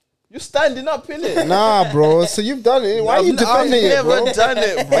you're standing up, innit? Nah, bro. So you've done it. Why are you defending it, bro? I've never done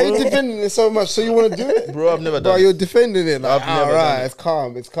it, Why are you bro. defending it so much? So you want to do it? Bro, I've never Bro, done it. you're defending it. Like, I've never done it. it's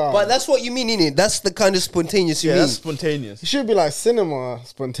calm. It's calm. But that's what you mean, innit? That's the kind of spontaneous you Yeah, mean. that's spontaneous. it should be like cinema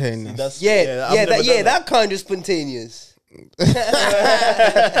spontaneous. That's, Yeah, I've never done that. that kind of spontaneous. Boy,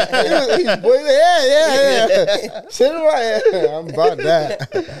 yeah. Cinema, yeah. I'm about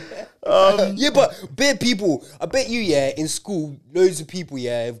that. Yeah, but bare people. I bet you, in school, loads of people,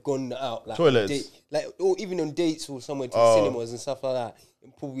 have gone out like Toilets. on like or even on dates or somewhere to cinemas and stuff like that,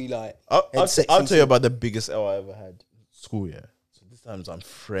 and probably like. I'll sex tell and you shit. about the biggest L I ever had. School, yeah. So this times I'm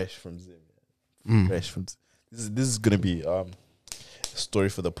fresh from Zim. Fresh from this is gonna be a story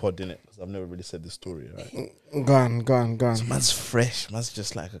for the pod, innit? Because I've never really said this story, right? Go on. So man's fresh. Man's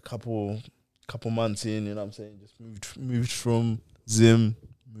just like a couple months in, you know what I'm saying? Just moved from Zim,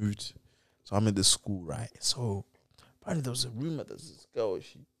 So I'm in this school, right? So apparently there was a rumor that this girl,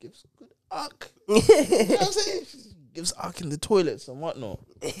 she gives good arc. You know what I'm saying? She gives arc in the toilets and whatnot.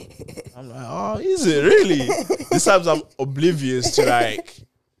 I'm like, oh, is it really? This times I'm oblivious to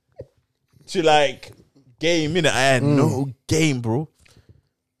game, innit? I had no game, bro.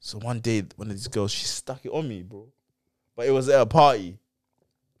 So one day, one of these girls, she stuck it on me, bro. But it was at a party.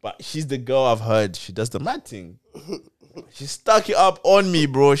 But she's the girl I've heard. She does the mad thing. She stuck it up on me,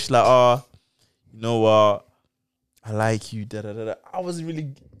 bro. She's like, you know what? I like you. Da da da da. I wasn't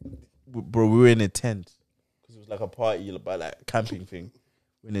really, bro. We were in a tent because it was like a party, but like a camping thing.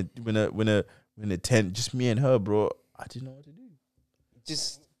 We're in a tent, just me and her, bro. I didn't know what to do.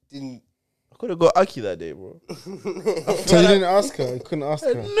 Just didn't. I could have got Aki that day, bro. So you didn't ask her? You couldn't ask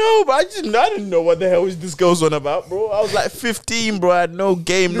her? No, but I didn't know what the hell this girl's on about, bro. I was like 15, bro. I had no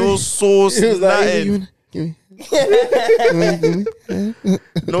game, no sauce, It was like, nothing. give me.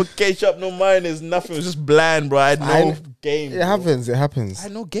 No ketchup, no mayonnaise, nothing. It was just bland, bro. I had no game. It bro. happens. It happens. I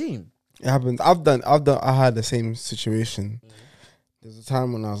had no game. It happens. I had the same situation. There's a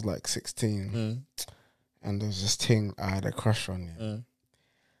time when I was like 16, and there was this thing I had a crush on. Yeah.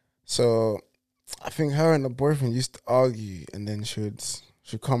 So I think her and the boyfriend used to argue, and then she'd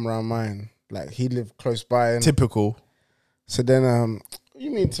come around mine. Like he lived close by. And Typical. so then, what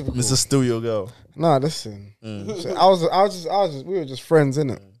you mean typical? Mr. Still Your Girl. Nah, listen. So I was we were just friends,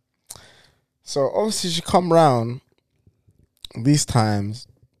 innit? So obviously she come round. These times,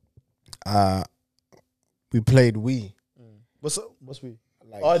 we played Wii. What's we?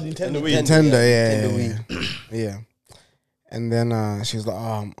 Like, Nintendo Wii. Nintendo, yeah. And then she was like,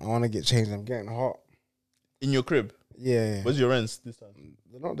 I want to get changed. I'm getting hot. In your crib. Yeah. Where's your rents this time?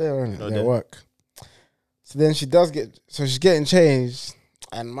 They're not there, innit? Not They're there. at work. So then she's getting changed,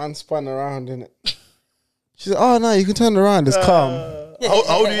 and man spun around, innit? She's like, oh, no, you can turn around. It's calm. How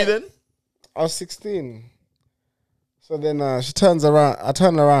old are you then? I was 16. So then she turns around. I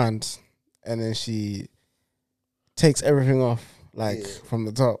turn around, and then she takes everything off, like, from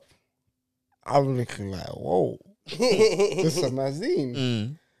the top. I'm looking like, whoa. This is a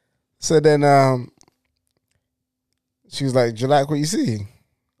magazine. So then she was like, do you like what you see?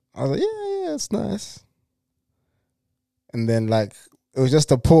 I was like, yeah, it's nice. And then like it was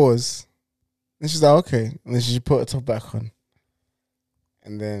just a pause. And she's like, okay. And then she put her top back on.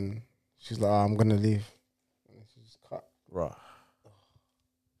 And then she's like, I'm gonna leave. And then she just cut. Right.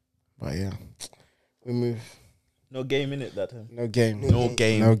 But yeah. We move. No game in it that time. No game. No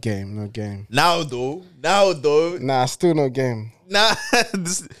game. No game. No game. Now though. Nah, still no game. Nah.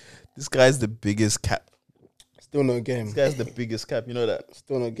 This guy's the biggest cap. Still no game. This guy's the biggest cap. You know that?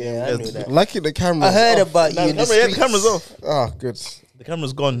 Still no game. Yeah, I know that. Lucky the camera. I heard off. about you in the The streets. camera's off. Oh, good. The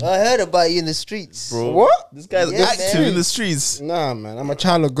camera's gone. I heard about you in the streets. Bro. What? This guy's Yeah, active man. in the streets. Nah, man. I'm a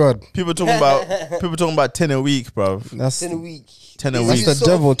child of God. People talking about 10 a week, bro. That's In a week. 10 a That's week. That's the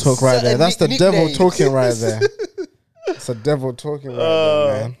Sort devil of talk right there. certain That's the devil nicknames. talking right there. That's the devil talking right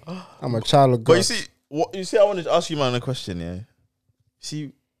there, man. I'm a child of God. But you see, I wanted to ask you, man, a question, yeah.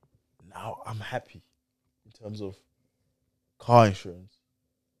 See, now I'm happy in terms of car insurance.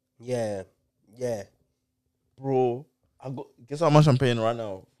 Yeah. Bro, guess how much I'm paying right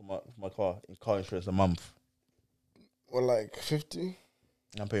now for my car in car insurance a month? Well, like 50.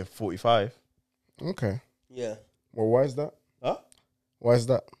 I'm paying 45. Okay. Yeah. Well, why is that? Huh? Why is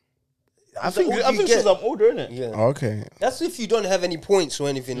that? I think older you because get- I'm older, innit? Yeah. Oh, okay. That's if you don't have any points or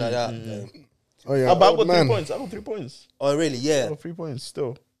anything like that. though. Oh yeah. But I old got 3 man. points. I got 3 points. Oh, really? I Yeah. got 3 points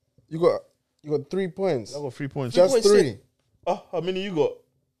still. You got 3 points. I got 3 points. Just points 3. Oh, how many you got?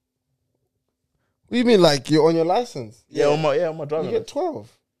 What do you mean? Like you're on your license? Yeah, on my You driving. get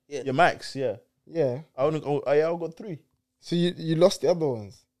 12. Yeah, max. Yeah, Yeah. I got 3. So you lost the other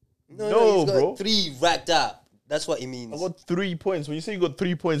ones. No, he's got bro. 3 racked up. That's what he means. I got 3 points. When you say you got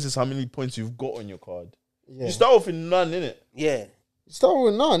 3 points, it's how many points you've got on your card. Yeah. You start off with none, innit? Yeah. You start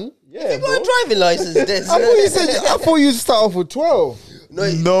with none. Yeah, You got a driving license. I thought you start off with 12.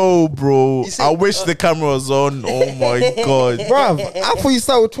 No, bro. said, I wish the camera was on. Oh my god. Bruv, I thought you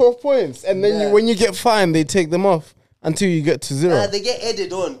start with 12 points. And then Nah. when you get fined, they take them off until you get to 0. They get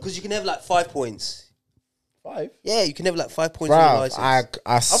added on because you can have like 5 points. 5. Yeah, you can have like 5 points on your Bruv, license.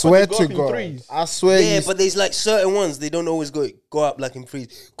 I swear they go to up in God. threes. I swear Yeah, you... but there's like certain ones they don't always go up like in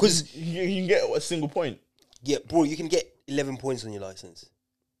threes. Because You can get a single point yeah, bro, you can get 11 points on your license.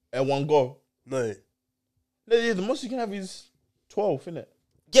 at one go. No. Yeah, the most you can have is 12, innit?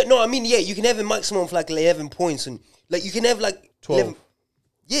 Yeah, no, I mean, yeah, you can have a maximum of like 11 points and like you can have like 12. 11.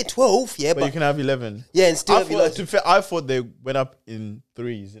 Yeah, 12. Yeah, But you can have 11. yeah, and still I have your thought, license. to be fair, I thought they went up in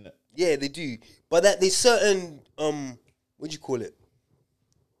 3s, innit? Yeah, they do. But that there's certain what do you call it?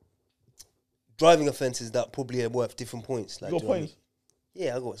 Driving offences that probably are worth different points. Like, You got do you know what I points? mean?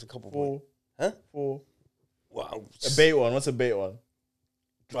 Yeah, I got a couple 4. points. Huh? 4. Wow. A bait one. What's a bait one?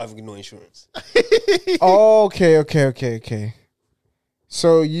 Driving with no insurance. Oh, okay.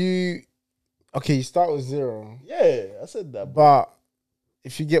 So you start with 0. Yeah, I said that. But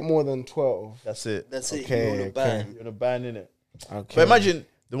if you get more than 12, That's it. That's it. Okay, You're on a okay. ban. You're on a ban, innit? okay. But imagine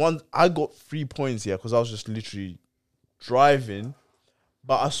the one I got 3 points here because I was just literally driving,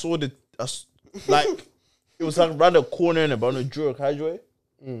 but I saw like it was like around the corner in about no Jurek Highway.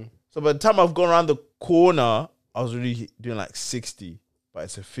 So by the time I've gone around the corner, I was already doing like 60, but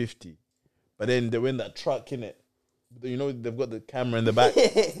it's a 50. But then they went that truck in it. You know they've got the camera in the back.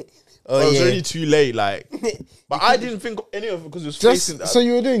 Oh, It was yeah. already too late, like. But I didn't think of any of it because it was facing that. so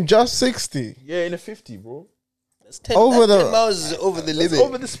you were doing just 60. Yeah, in a 50, bro. That's 10, Over that's the- 10 miles is over the It's limit.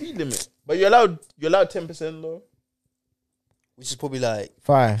 over the speed limit. But you're allowed 10% though. Which is probably like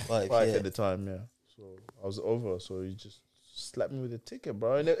 5. 5. 5 Yeah. at the time, yeah. So I was over. So you just slapped me with a ticket,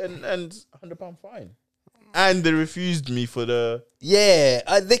 bro, and £100 fine. And they refused me for the.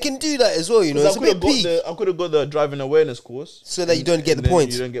 Yeah, they can do that as well, you know. It's a bit peak. I could have got the driving awareness course, So that you don't get and the then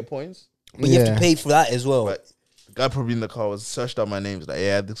points. You don't get points. But you have Yeah. to pay for that as well. But the guy probably in the car was searched out my name. He's like,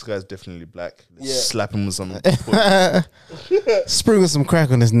 yeah, this guy's definitely black. Let's Yeah. slap him with some points. Sprinkle some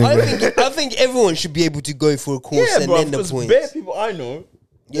crack on this I nigga. think everyone should be able to go for a course Yeah, and bro. then the Because points. bare people I know,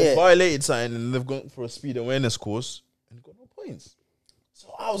 Yeah. they violated something and they've gone for a speed awareness course and got no points.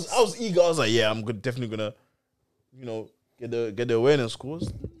 So I was eager. I was like, yeah, definitely gonna, get the awareness course.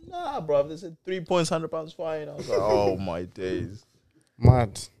 Nah, bro. They said 3 points, £100 fine. I was like, oh my days.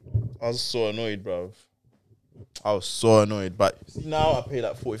 Mad. I was so annoyed, bro. I was so annoyed. But see, now I pay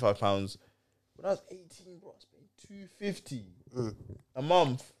like £45. When I was 18, bro, I was paying $250 a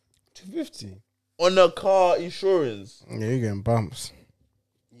month 250. on a car insurance. Yeah, you're getting bumps.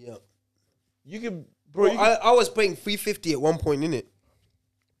 Yeah. You can, Bro, bro. I was paying $350 at one point, innit?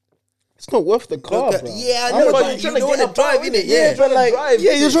 It's not worth the car, Okay, bro. yeah, I How know, much but you you tryna don't want get to drive, about, innit? innit? Yeah. Yeah, but like,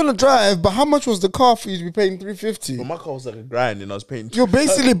 Yeah, you're trying to drive, but how much was the car for you to be paying 350? But my car was like $1,000 and I was paying. You're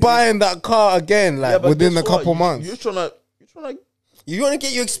basically buying that car again, Yeah, like but within a guess what? couple months. You're trying to. You want to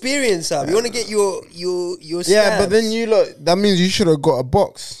get your experience up. You want to get your Yeah, but stamps. then you look. That means you should have got a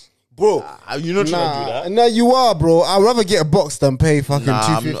box. Bro, You're not trying to do that. Nah, you are, bro. I'd rather get a box than pay fucking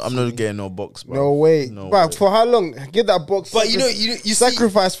Nah, 250. I'm not getting no box, bro. No way, No bro. way. For how long? Get that box. but you see,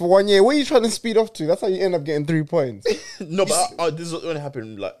 sacrifice for 1 year. What are you trying to speed off to? That's how you end up getting 3 points. No, but this only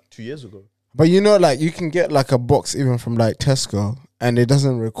happened like 2 years ago. But you know, like you can get like a box even from like Tesco, and it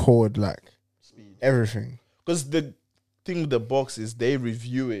doesn't record like everything. Because the thing with the box is they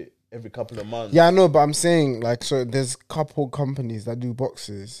review it every couple of months. Yeah, I know, but I'm saying like, so there's couple companies that do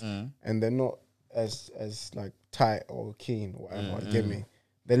boxes, and they're not as like tight or keen, whatever. Get me?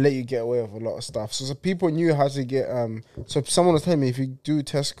 They let you get away with a lot of stuff. So people knew how to get. So someone was telling me if you do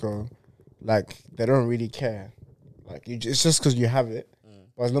Tesco, like they don't really care. Like it's just because you have it.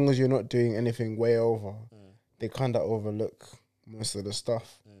 But as long as you're not doing anything way over, they kind of overlook most of the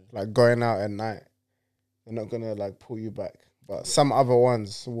stuff. Like going out at night, they're not gonna like pull you back. But some other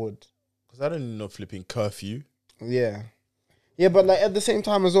ones would. Because I don't know flipping curfew. Yeah. Yeah, but like at the same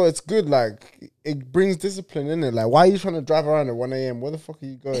time as well, it's good. Like it brings discipline in it. Like, why are you trying to drive around at 1 a.m.? Where the fuck are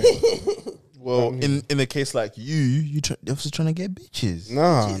you going? Well, in a case like you're also trying to get bitches.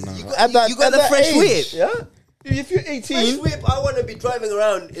 No. you got a fresh whip. Yeah. If you're 18, Fresh whip. I want to be driving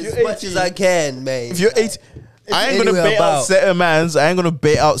around as You're much as 18. I can, mate. if you're 18, I ain't gonna Anywhere bait out about. certain mans. I ain't gonna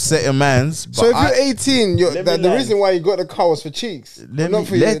bait out certain mans. But So if you're 18, Let me the land. reason why you got the car was for cheeks. let not me,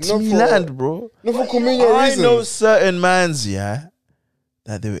 for you, let not me for, land, bro. Not for convenient I reasons. know certain mans, yeah,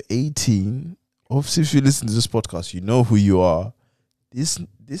 that they were 18. Obviously, if you listen to this podcast, you know who you are. These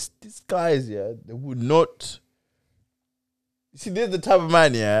guys, yeah, they would not. You see, they're the type of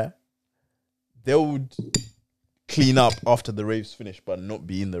man, yeah, they would clean up after the rave's finished, but not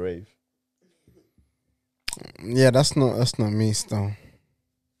be in the rave. Yeah, that's not me still.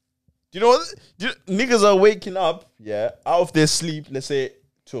 Do you know what? Niggas are waking up, yeah, out of their sleep, let's say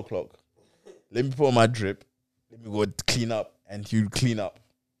 2 o'clock. Let me put on my drip. Let me go clean up. And you clean up.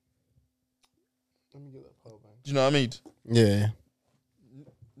 Do you know what I mean? Yeah.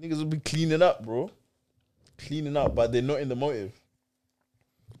 Niggas will be cleaning up, bro. Cleaning up, but they're not in the motive.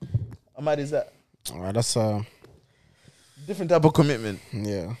 How mad is that? Alright, that's Different type of commitment.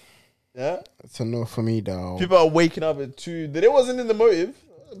 yeah. Yeah? It's a no for me though. People are waking up at 2. They wasn't in the motive.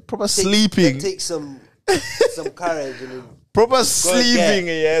 Proper sleeping. Take some courage and then Proper sleeping,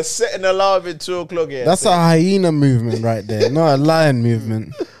 yeah. Setting alarm at 2 o'clock, yeah. That's a hyena movement right there, not a lion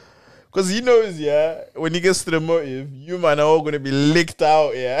movement. Because he knows, yeah, when he gets to the motive, you man are all going to be licked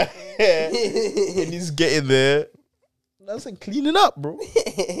out, yeah. And he's getting there. That's like cleaning up, bro.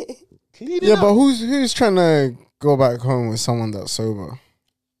 Cleaning Yeah, up. but who's trying to go back home with someone that's sober?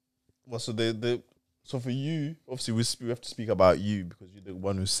 Well, so so for you, obviously we have to speak about you because you're the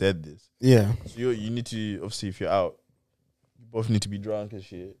one who said this. Yeah. So you need to, obviously, if you're out, you both need to be drunk and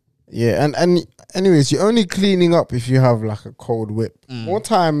shit. Yeah, and anyways, you're only cleaning up if you have like a cold whip. More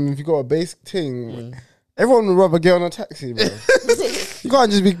time if you got a basic thing. Everyone would rather get on a taxi, bro. You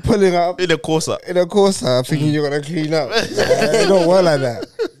can't just be pulling up In a Corsa. in a Corsa thinking you're gonna clean up. It don't work like that.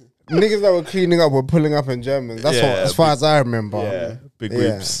 Niggas that were cleaning up were pulling up in Germans. That's Yeah, what, as far as I remember. Yeah, big Yeah,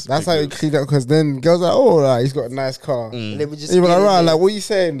 whips. that's big how you whips. clean up. Because then girls are like, oh, like, he's got a nice car. let me just. You were get like, in right, there. like, what you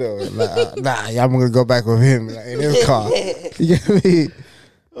saying though? Like, nah, yeah, I'm gonna go back with him, like, in his car. You get me?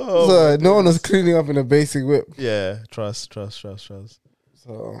 Oh, So no one was cleaning up in a basic whip. yeah, trust. So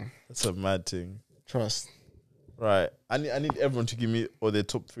That's a mad thing. trust. Right. I need everyone to give me all their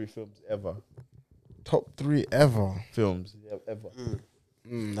top 3 films ever. Top 3 ever. Films ever.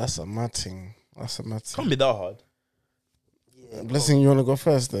 That's a mad thing. That's a mad Can't thing. be that hard. Yeah, Blessing, you wanna go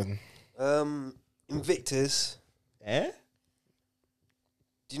first then? Invictus. Eh?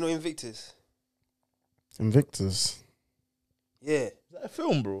 Do you know Invictus? Invictus. Yeah. Is that a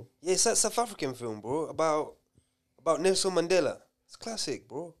film, bro? Yeah, it's that South African film, bro. About Nelson Mandela. It's classic,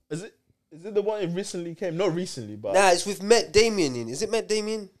 bro. Is it the one that recently came? Not recently, but Nah, it's with Matt Damien in. Is it Matt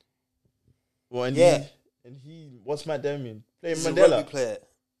Damien? well, and Yeah. he what's Matt Damien playing He's a Mandela? rugby player.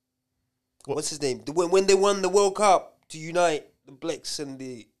 What? What's his name? When they won the World Cup to unite the blacks and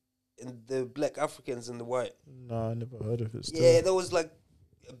the black Africans and the white. No, I never heard of it. Still. Yeah, that was like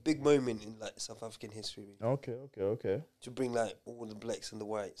a big moment in like South African history Okay. to bring like all the blacks and the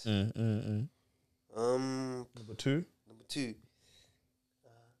whites. Number 2. Number 2.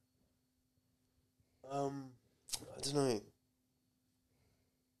 I don't know.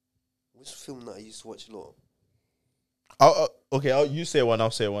 Which film that I used to watch a lot? You say one.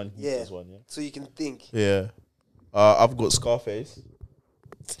 I'll say one. He Yeah. says one. Yeah. So you can think. Yeah. I've got Scarface.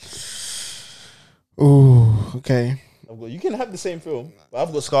 Ooh, okay. You can have the same film, but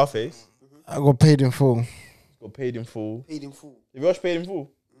I've got Scarface. I got paid in full. I've got Paid in Full. Paid in Full. Have you watched Paid in Full?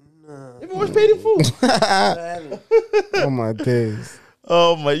 Nah. Have you watched Paid in Full? I haven't. Oh my days.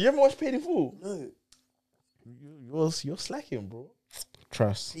 Oh my! You haven't watched Paid in Full? No. You're slacking, bro.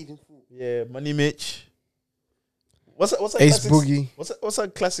 Trust. Paid in Full. Yeah, Money Mitch. What's that Ace classic, Boogie. What's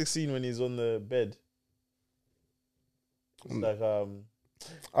that classic scene when he's on the bed? It's like Oh,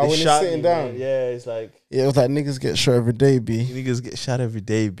 they when he's shot sitting me, down. man. Yeah, it's like Yeah, it was like niggas get shot every day, B. niggas get shot every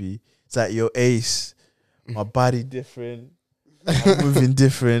day, B. It's like your Ace, my body different, I'm moving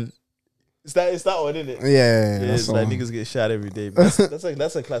different. It's that one, isn't it? Yeah, Yeah, that's, it's like all. niggas get shot every day. But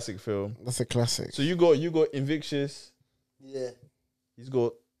that's a classic film. That's a classic. So you got Invictus. Yeah. He's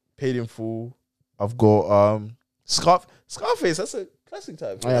got Paid in Full. I've got Scarface. That's a classic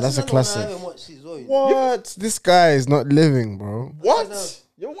type. Oh, yeah, that's a another one I classic. haven't watched as well. What? This guy is not living, bro. What? know.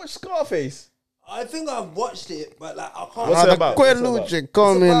 You haven't watched Scarface? I think I've watched it, but like I can't. What's it about? Quite What's it about? logic.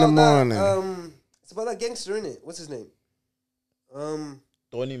 Call me in the morning. It's about that gangster, innit? What's his name?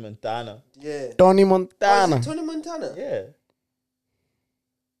 Tony Montana. Yeah. Tony Oh, Montana. is it Tony Montana? Yeah.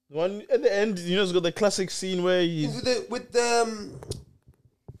 The one at the end, it's got the classic scene where he's With the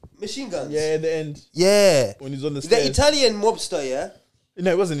machine guns. at the end Yeah. when he's on the The stairs. Italian mobster, yeah.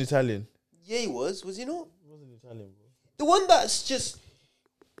 No, it wasn't Italian. Yeah, he was. Was he not? It wasn't Italian, bro. The one that's just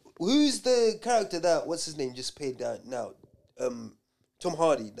who's the character that what's his name just paid down now? Tom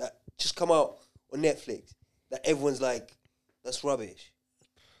Hardy that just come out on Netflix that everyone's like, that's rubbish.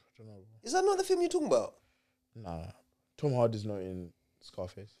 I don't know. Is that not the film you're talking about? Nah, Tom Hardy's not in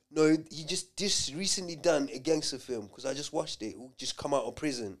Scarface. No, he just recently done a gangster film because I just watched it. Who just come out of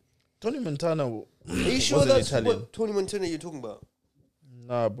prison. Tony Montana. Are you sure wasn't that's Italian. what Tony Montana you're talking about?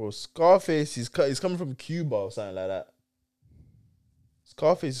 Nah, bro. Scarface, he's coming from Cuba or something like that.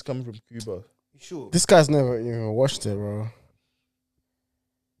 Scarface is coming from Cuba. You sure? This guy's never even watched it, bro.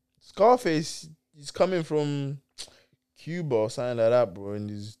 Scarface, he's coming from Cuba or something like that, bro, and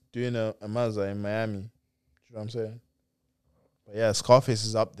he's doing a Maza in Miami. You know what I'm saying? But yeah, Scarface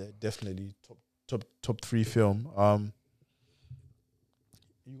is up there, definitely top 3 film.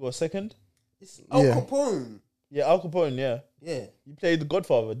 You got a second? It's Al Yeah. Capone. Yeah, Al Capone. Yeah, Yeah. you played The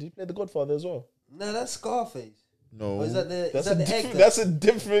Godfather. Did you play The Godfather as well? No, that's Scarface. No, Or is that the- that's is that a the different. actor?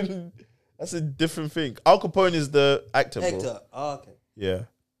 That's a different thing. Al Capone is the actor, bro. Hector. Oh, okay. Yeah.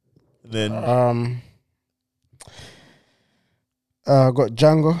 And then Got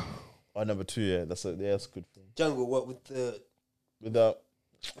Django. number 2. Yeah, that's a good film. Jungle. What with the? Without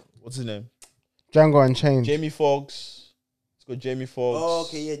what's his name? Django Unchained. Jamie Foxx. It's got Jamie Foxx. Oh,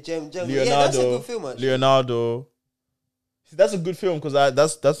 okay. Yeah, Jungle. Leonardo. Yeah, that's a good film. Actually. Leonardo. See, that's a good film because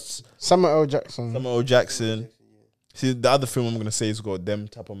that's Samuel L. Jackson. Samuel L. Jackson. See, the other film I'm gonna say is got Them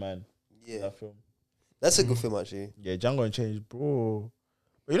Type of Man. Yeah, That film. that's a good film actually. Yeah, Django Unchained, bro.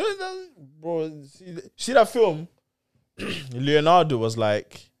 But you know, bro. See that film? Leonardo was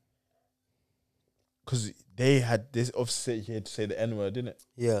like, because they had this. Obviously, he had to say the N word, didn't it?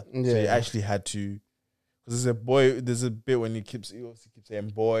 Yeah. Yeah. So he actually had to. Because there's a bit when he obviously keeps saying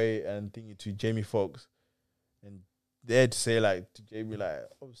boy and thinking to Jamie Foxx, and they had to say like to Jamie like,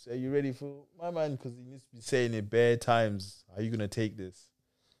 oh, so are you ready for my man? Because he needs to be saying it bare times. Are you gonna take this?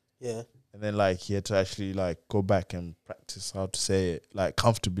 Yeah. And then like he had to actually like go back and practice how to say it like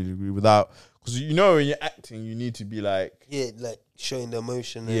comfortably without, because you know when you're acting you need to be like, Yeah, like showing the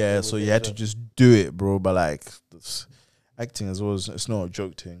emotion. and yeah. everything So with you it had as to well. just do it, bro. But like acting as well, it's not a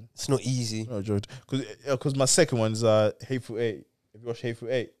joke thing. It's not easy. Not a joke. Because my second one is Hateful Eight. Have you watched Hateful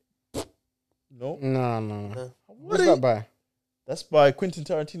Eight? No. No. No. What's that by? That's by Quentin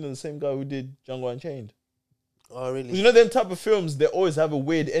Tarantino, the same guy who did Django Unchained. Oh, 'Cause really? you know them type of films, they always have a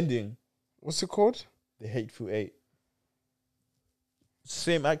weird ending. What's it called? The Hateful Eight.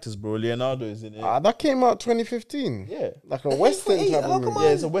 Same actors, bro. Leonardo is in it. That came out 2015. Yeah. Like a The Western Hateful Eight, type how of come movie.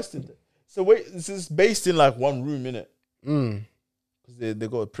 Yeah, it's a Western. So wait, this is based in like one room, innit? Because they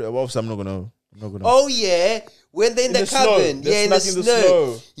got a well, obviously I'm not gonna. Oh yeah, when they're in the snow. cabin. They're Yeah, in the stuck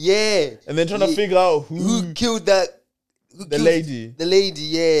snow. Yeah. And then trying to Yeah. figure out Who killed that? Who the killed lady. The lady.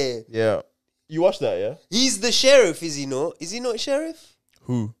 Yeah. Yeah. You watched that, yeah? He's the sheriff, is he not? Is he not sheriff?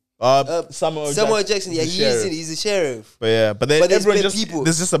 Who? Samuel Samuel Jackson. Yeah, the sheriff. he's the sheriff. But yeah, but then But there's everyone bare just people.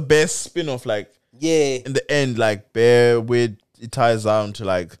 there's just a bare spin off like Yeah. in the end, like bare weird. It ties down to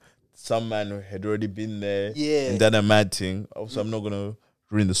like some man who had already been there, Yeah. and done a mad thing. Also, I'm not gonna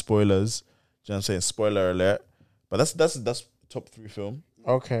ruin the spoilers. You know what I'm saying? Spoiler alert. But that's top 3 film.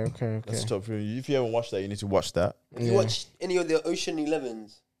 Okay. That's top 3. If you haven't watched that, you need to watch that. Have you watched any of the Ocean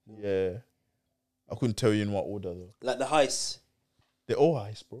 11s? Yeah, I couldn't tell you in what order though. Like the heists? They're all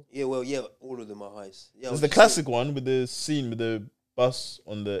heist, bro. Yeah, well, yeah, all of them are heists. Yeah, There's the classic one with the scene with the bus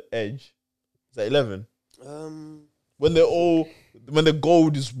on the edge. Is that 11? When the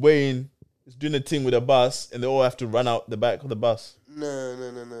gold is weighing, it's doing a thing with a bus, and they all have to run out the back of the bus. No.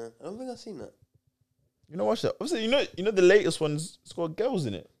 I don't think I've seen that. You know, watch that. Obviously, you know the latest one's it's got girls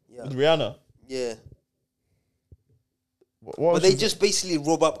in it Yeah. with Rihanna. Yeah. What But was they it? just basically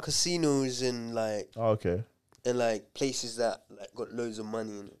rob up casinos and Oh, okay. places that like got loads of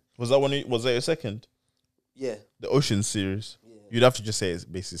money in it. Was that one? Was that your second? Yeah. The Ocean series. Yeah. You'd have to just say it's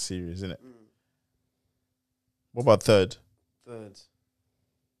basically series, isn't it? What about third?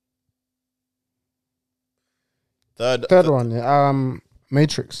 Third one, yeah.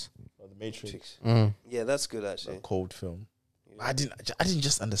 Matrix. Oh, the Matrix. Yeah, that's good A actually. cold film. I didn't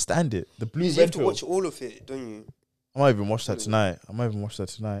just understand it. The blue You have red to film. watch all of it, don't you? I might even watch that tonight.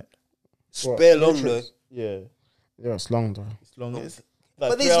 It's What, bare long though. Matrix? Yeah, Yeah, it's long though. it's long. It's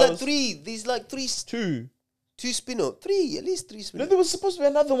But 3 there's like hours. three. There's like Two. two spin-off. Three, at least 3 You know, spin-off. there was supposed to be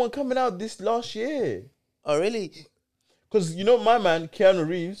another one coming out this last year. Oh really? Because you know my man Keanu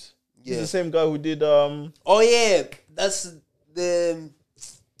Reeves. He's Yeah. the same guy who did Oh yeah, that's the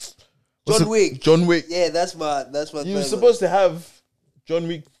what's John it- Wick. John Wick. Yeah, that's my. You were supposed to have John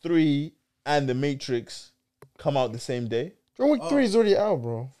Wick 3 and The Matrix come out the same day. John Wick 3 is already out,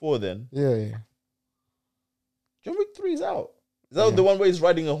 bro. 4 then. Yeah. John Wick 3 is out. Is that the one where he's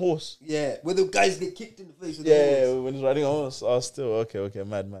riding a horse? Yeah, where the guys get kicked in the face with the Yeah, horse. when he's riding a horse. Oh, still okay.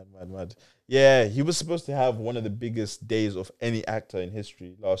 Mad. Yeah, he was supposed to have one of the biggest days of any actor in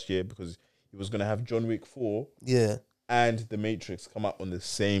history last year because he was gonna have John Wick 4 Yeah. and The Matrix come out on the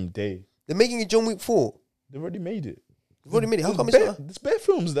same day. They're making a John Wick 4. They've already made it. They've already made it. How come it's not? There's bare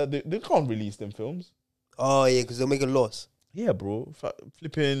films that they can't release them films. Oh, yeah, because they'll make a loss. Yeah, bro.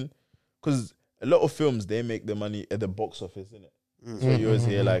 Flipping, because a lot of films they make the money at the box office, innit? So you always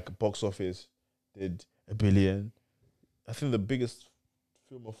hear like box office did $1 billion. I think the biggest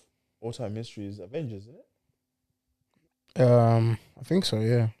film of all time history is Avengers, isn't it? I think so.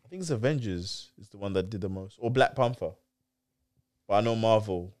 Yeah. I think it's Avengers is the one that did the most, or Black Panther. But I know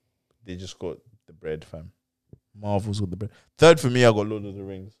Marvel, they just got the bread, fam. Marvel's got the bread. Third for me, I got Lord of the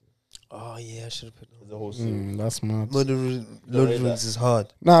Rings. Oh, yeah, I should have put that. The whole series. That's mad. Lord of the Rings is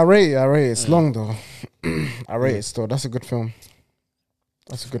hard. Nah, I rate it. It's long though. I rate it still. That's a good film.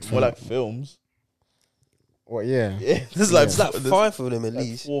 That's a good film. More like films. What? Yeah. Yeah, there's like It's like there's 5 of them at like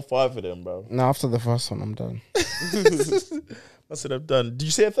least. 4 or 5 of them, bro. No, after the first one, I'm done. That's what I've done. Did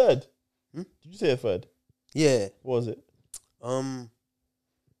you say a third? Hmm? Did you say a third? Yeah. What was it?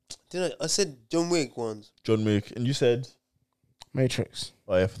 Did I said John Wick once. John Wick. And you said? Matrix.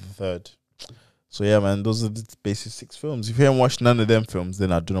 Oh, yeah, for the third. So, yeah, man, those are the basic 6 films. If you haven't watched none of them films,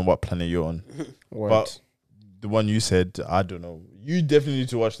 then I don't know what planet you're on. Word. But the one you said, I don't know. You definitely need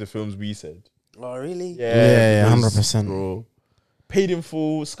to watch the films we said. Oh, really? Yeah, because, 100%. bro. Paid in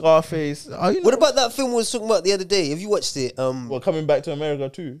Full, Scarface. Oh, you know, What about that film we was talking about the other day? Have you watched it? well, Coming Back to America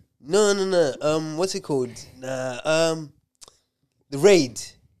too. No. What's it called? The Raid.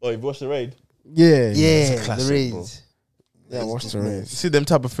 Oh, you've watched The Raid? Yeah. Yeah, classic, The Raid. bro. Yeah, watch the raid. See them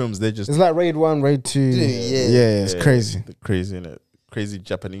type of films, they just It's like Raid 1, Raid 2. Yeah. It's crazy. They're crazy, innit? Crazy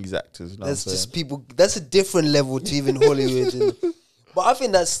Japanese actors. You know That's what I'm just people. That's a different level to even Hollywood. But I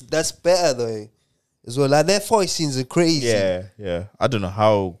think that's better though, as well. Like their fight scenes are crazy. Yeah. I don't know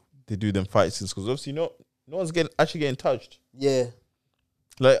how they do them fight scenes because obviously no one's actually getting touched. Yeah.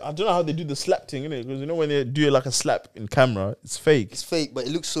 Like I don't know how they do the slap thing, innit? Because you know when they do like a slap in camera, it's fake. It's fake, but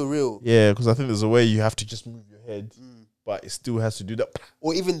it looks so real. Yeah, because I think there's a way you have to just move your head, but it still has to do that.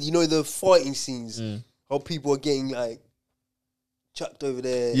 Or even the fighting scenes, how people are getting like chucked over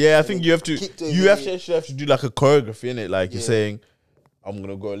there. Yeah, I think you have to. kicked over You there. actually have to do like a choreography in it. Like you're Yeah. saying, I'm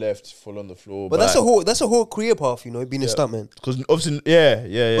gonna go left, fall on the floor. But that's a whole career path, being a stuntman. because obviously, yeah.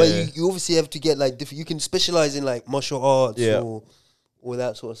 But you obviously have to get like different. You can specialize in like martial arts Yeah. or all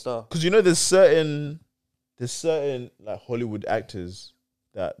that sort of stuff. Because there's certain like Hollywood actors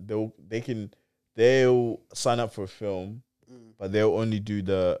that they'll sign up for a film, but they'll only do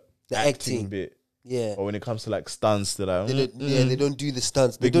the acting bit. Yeah. But when it comes to like stunts, they're like, They don't do the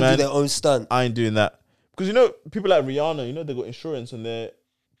stunts. They Big don't man. do their own stunt. I ain't doing that. Because people like Rihanna, they got insurance on their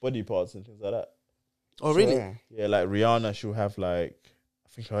body parts and things like that. Oh, really? Yeah. Yeah, like Rihanna, she'll have like, I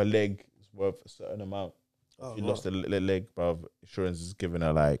think her leg is worth a certain amount. Oh, She wow. lost a leg, bruv. Insurance is giving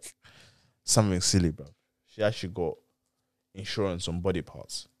her like something silly, bruv. She actually got insurance on body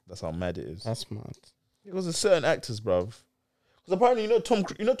parts. That's how mad it is. That's mad. Because there's certain actors, bruv. Because apparently, Tom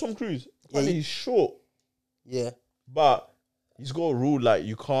Cruise. Apparently he's short, Yeah. but he's got a rule like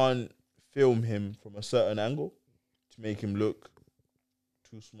you can't film him from a certain angle to make him look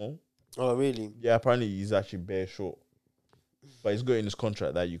too small. Oh, really? Yeah, apparently he's actually bare short, but he's got in his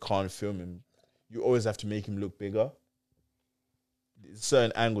contract that you can't film him. You always have to make him look bigger.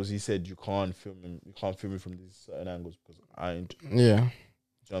 Certain angles, he said you can't film him. You can't film him from these certain angles because I ain't. Yeah. Do you know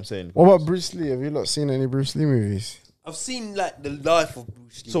what I'm saying? What about Bruce Lee? Have you not seen any BruceLee movies? I've seen like the life of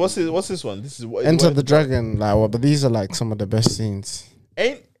Bruce Lee. So what's this one? This is what Enter the Dragon, like what? But these are like some of the best scenes.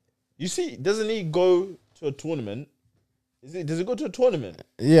 Ain't you see? Doesn't he go to a tournament? Does he go to a tournament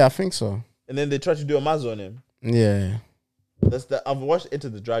Yeah, I think so. and then they try to do a mazzo on him? Yeah. That's the I've watched Enter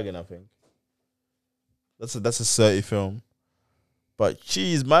the Dragon. I think that's a 30 film. But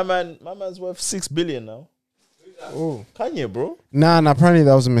jeez, my man's worth 6 billion now. Oh. Kanye, bro. Nah, apparently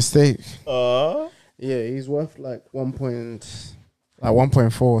that was a mistake. Yeah, Yeah, he's worth like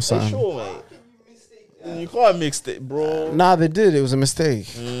 1.4 or are something. you sure, mate? You can't mix it, bro. Nah, they did. It was a mistake.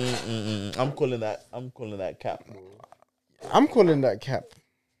 I'm calling that cap, bro. I'm calling that cap.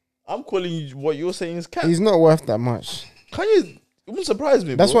 I'm calling you what you're saying is cap. He's not worth that much. Kanye, it wouldn't surprise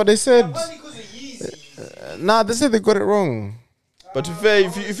me, That's bro. what they said. because of Yeezy. Nah, they said they got it wrong. But to be fair,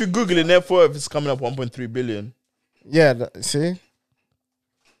 if you Google it, net worth it's coming up 1.3 billion. Yeah, see?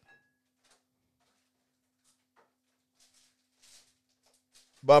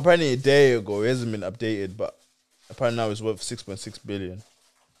 But apparently a day ago, it hasn't been updated, but apparently now it's worth 6.6 billion.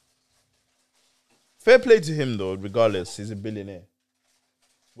 fair play to him though. Regardless, he's a billionaire.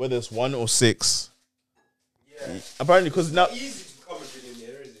 Whether it's 1 or 6. Yeah. Apparently, because now Easy to become a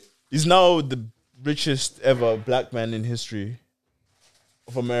billionaire, is it? he's now the richest ever black man in history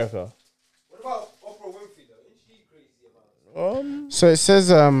of America. What about Oprah Winfrey though? Isn't she crazy about? So it says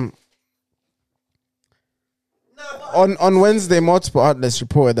Nah, but on Wednesday, multiple outlets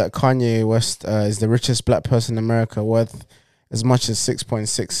reported that Kanye West is the richest black person in America, worth as much as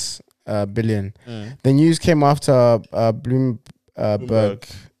 6.6 billion. The news came after Bloomberg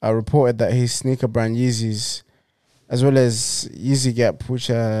reported that his sneaker brand Yeezys, as well as Yeezy Gap, which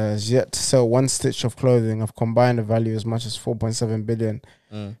has yet to sell one stitch of clothing, have combined a value as much as 4.7 billion.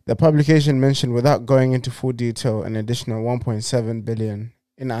 The publication mentioned, without going into full detail, an additional 1.7 billion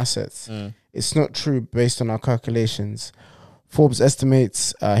in assets. It's not true based on our calculations. Forbes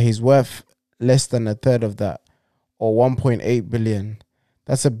estimates he's worth less than a third of that, or 1.8 billion.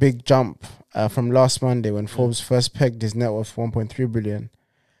 That's a big jump from last Monday when Forbes first pegged his net worth 1.3 billion,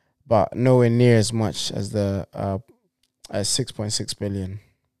 but nowhere near as much as the 6.6 billion.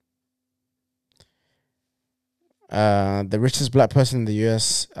 The richest black person in the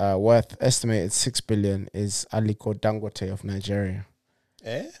US, worth estimated 6 billion, is Aliko Dangote of Nigeria.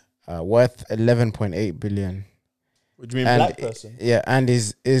 Worth 11.8 billion. What do you mean, And black person? Yeah, and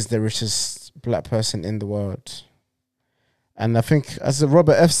is the richest black person in the world. And I think as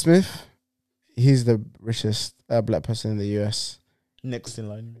Robert F. Smith, he's the richest black person in the US. Next in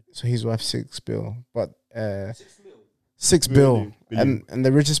line. So he's worth 6 bill. But 6 mil. 6 bill. Billion. And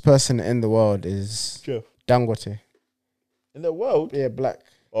the richest person in the world is Jeff. Dangote. In the world? Yeah, black.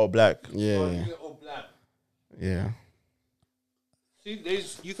 Oh, black. Yeah. All black. Yeah. See,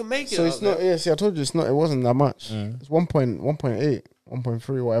 you can make it. So it's not, yeah, see, I told you it wasn't that much. It's 1.8,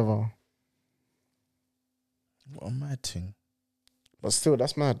 1.3, whatever. What a mad thing. But still,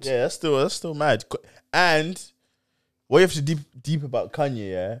 that's mad. Yeah, that's still mad. And what you have to deep about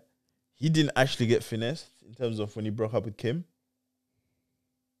Kanye, yeah, he didn't actually get finessed in terms of when he broke up with Kim,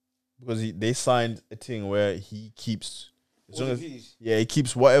 because they signed a thing where he keeps, as long as, he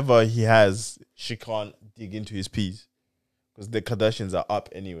keeps whatever he has. She can't dig into his peas because the Kardashians are up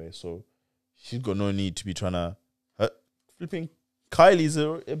anyway, so she's got no need to be trying to. Flipping Kylie's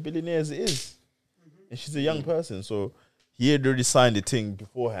a billionaire as it is, and she's a young person, so. He had already signed a thing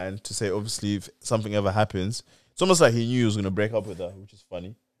beforehand to say, obviously, if something ever happens, it's almost like he knew he was going to break up with her, which is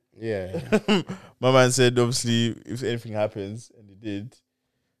funny. Yeah. My man said, obviously, if anything happens, and he did,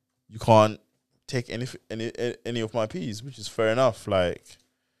 you can't take any of my peas, which is fair enough. Like,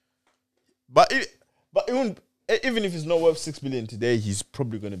 but even if he's not worth 6 billion today, he's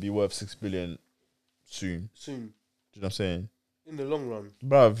probably going to be worth 6 billion soon. Do you know what I'm saying? In the long run,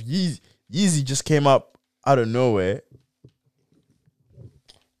 bruv, Yeezy just came up out of nowhere.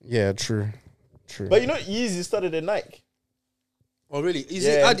 Yeah, true. But you know, Yeezy started at Nike. Oh, really? Is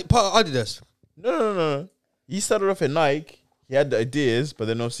it part of Adidas? No. He started off at Nike. He had the ideas, but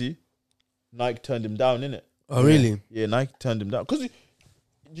then obviously Nike turned him down, innit? Oh, really? Yeah, Nike turned him down. Because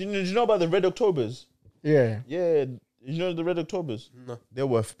do you know about the Red Octobers? Yeah. Yeah. You know the Red Octobers? No. They're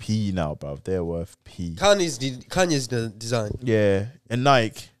worth P now, bruv. They're worth P. Kanye's the design. Yeah. And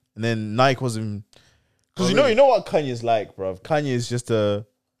Nike. And then Nike wasn't... Because you know what Kanye's like, bruv. Kanye is just a...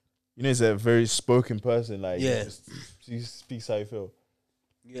 You know, he's a very spoken person. Like, Yeah. he speaks how you feel.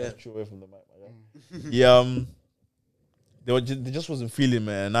 Yeah. Get away from the mic, my guy. They just wasn't feeling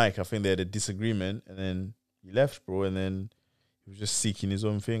Nike. I think they had a disagreement, and then he left, bro. And then he was just seeking his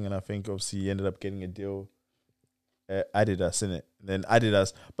own thing, and I think obviously he ended up getting a deal at Adidas, innit? And then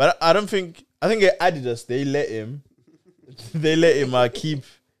Adidas, but I think at Adidas they let him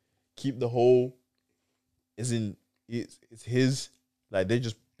keep the whole. It's his. Like they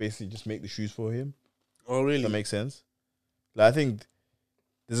just basically just make the shoes for him. Oh, really? That makes sense. Like I think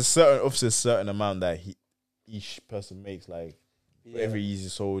there's a certain amount that each person makes. Like for every Yeezy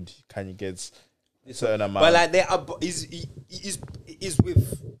sold, he kind of gets a certain amount. But like they are, is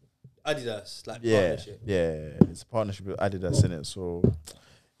with Adidas, like partnership. Yeah, it's a partnership with Adidas in it. So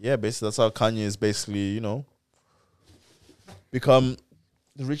yeah, basically that's how Kanye is basically, become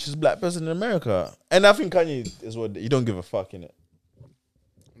the richest black person in America. And I think Kanye is what he don't give a fuck in it.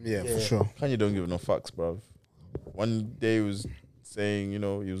 Yeah, for sure. Kanye don't give no fucks, bro. One day he was saying, he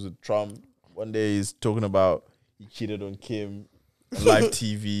was with Trump. One day he's talking about he cheated on Kim on live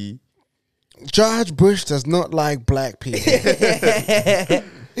TV. George Bush does not like black people.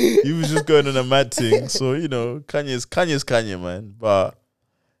 He was just going on a mad thing. So, Kanye's Kanye, man. But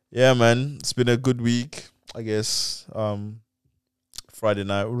yeah, man, it's been a good week, I guess. Friday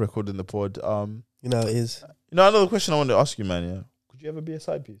night, we're recording the pod. It is. Another question I wanted to ask you, man, yeah. Could you ever be a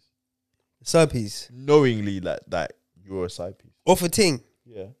side piece? Side piece. knowingly that you're a side piece. Off a thing.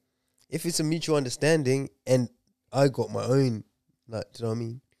 Yeah. If it's a mutual understanding and I got my own, like, do you know what I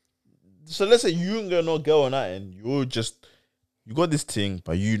mean? So let's say you ain't got no girl on that end. You got this thing,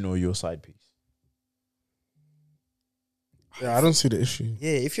 but you know your side piece. Yeah, I don't see the issue.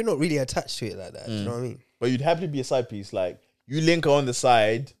 Yeah, if you're not really attached to it like that, do you know what I mean? But you'd happily be a side piece. Like, you link her on the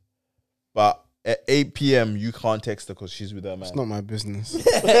side, but at 8 p.m. you can't text her because she's with her man. It's not my business.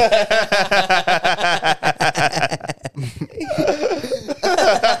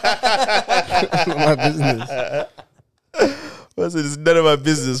 It's not my business. I said, it's none of my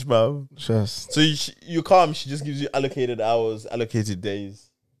business, bro. Just, So you come, she just gives you allocated hours, allocated days.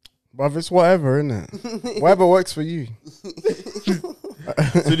 bruv, it's whatever, innit? Whatever works for you.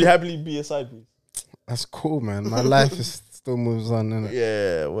 So you happily be a side piece? That's cool, man. My life is still moves on, innit?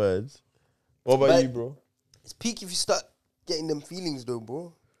 Yeah, words. What about But- you, bro? It's peak if you start getting them feelings though,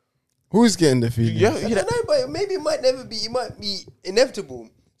 bro. Who's getting the feelings? Yeah, I don't know, but maybe it might never be. It might be inevitable,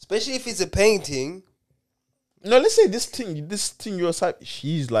 especially if it's a painting. No, let's say this thing you're a side.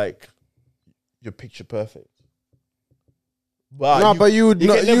 She's like, you're picture perfect. But No, but you would it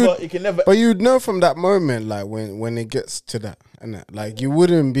know. can never. But you'd know from that moment, like when it gets to that, innit? Like you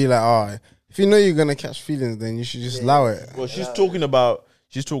wouldn't be like, oh, if you know you're gonna catch feelings, then you should just allow it. Well, she's talking about,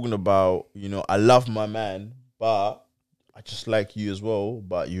 I love my man, but I just like you as well.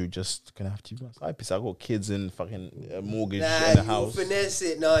 But you just gonna have to be my side piece. I got kids and fucking mortgage and a house. You finesse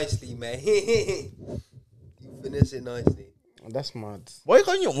it nicely, man. You finesse it nicely. That's mad. Why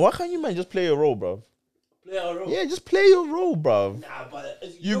can't you, man, just play your role, bro? Play our role. Yeah, just play your role, bro. Nah, but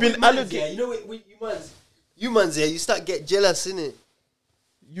You've know been what man's allocated- here, you know what you man's here. You start get jealous, innit?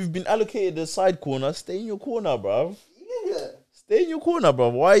 You've been allocated a side corner. Stay in your corner, bro. Yeah. Stay in your corner, bro.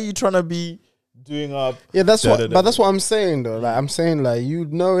 Why are you trying to be doing up? Yeah, that's what. Da-da-da. But that's what I'm saying though. Like I'm saying, like you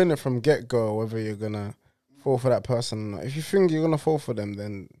know in it from get go whether you're gonna fall for that person or not. If you think you're gonna fall for them,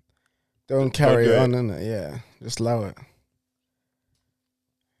 then don't carry do it. on, innit? Yeah, just allow it.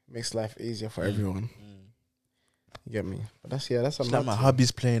 Makes life easier for everyone. You get me? But that's a It's like mad my thing.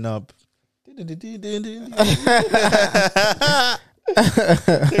 hubby's playing up.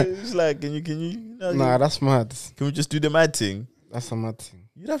 It's like, can you? Nah, that's mad. Can we just do the mad thing? That's a mad thing.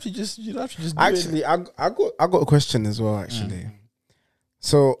 You'd have to just do Actually, it. I got a question as well. Actually,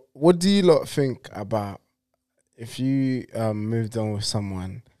 so what do you lot think about if you moved on with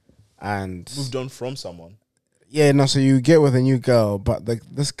someone and Moved on from someone. yeah, no, so you get with a new girl, but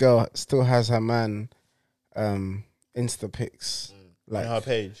this girl still has her man Insta pics Like like her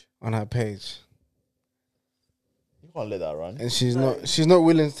page. on her page, You can't let that run. and she's not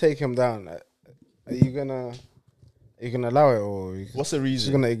willing to take him down. Are you gonna allow it, or What's the reason? she's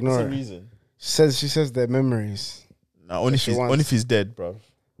gonna ignore What's it? the reason? She says they're memories. Nah, only if she he's wants. dead, bro.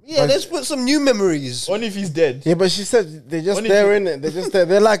 Yeah, let's put some new memories. Only if he's dead. Yeah, but she said they're just Only there if in it. They're just there.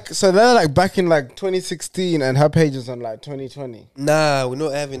 They're like back in like 2016, and her page is on like 2020. Nah, we're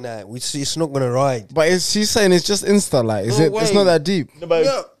not having that. It's not gonna ride. But she's saying it's just Insta. Like, No it's way. not that deep. No, but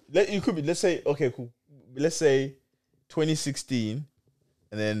Yeah. you could be. Let's say, okay, cool. Let's say 2016,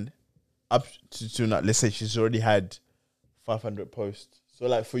 and then up to now. Let's say she's already had 500 posts. So,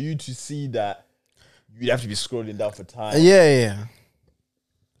 like, for you to see that, you'd have to be scrolling down for time. Yeah.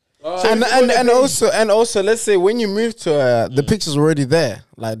 And also, let's say when you moved to her, the pictures were already there.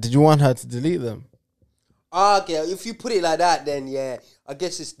 Like, did you want her to delete them? Okay, if you put it like that, then yeah, I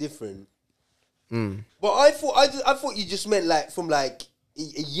guess it's different. But I thought you just meant like from like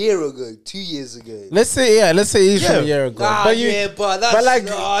a year ago, 2 years ago. Let's say he's from a year ago. Nah, but you, yeah, but that's but like,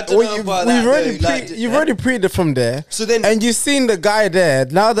 no, I don't know about that, though. you've already preed it from there. So then- and you've seen the guy there.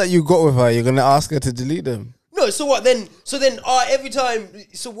 Now that you got with her, you're gonna ask her to delete them. No, so what then? So then, every time.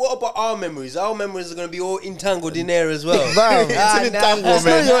 So what about our memories? Our memories are gonna be all entangled in there as well. Bro, it's Ah, an entanglement.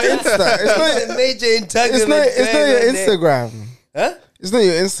 It's not your Insta. It's a major entanglement. It's not your Instagram. Huh? It's not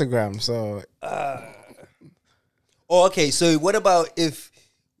your Instagram. So Oh, okay. So what about if,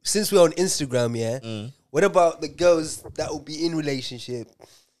 since we're on Instagram, yeah? What about the girls that will be in relationship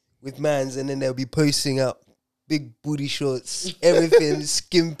with mans and then they'll be posting up big booty shorts, everything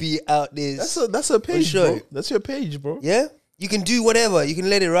skimpy out there? That's a page, sure. bro. That's your page, bro. Yeah, you can do whatever. You can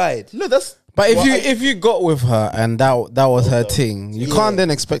let it ride. No, that's. but Well, if you got with her and that was her thing, you can't then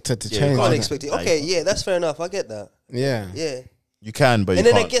expect her to Yeah, you change. Can't innit? expect it. Okay, yeah, that's fair enough. I get that. Yeah. Yeah, You can, but and you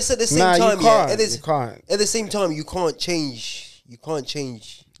then can't. I guess at the same Nah, time, you yeah, can't. You can't. at the same time, you can't change. You can't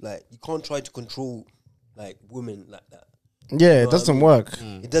change. Like you can't try to control like women like that. Yeah, it doesn't work.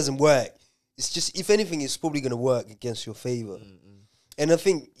 It doesn't work. It's just, if anything, it's probably going to work against your favor. And I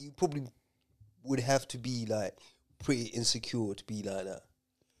think you probably would have to be like pretty insecure to be like that.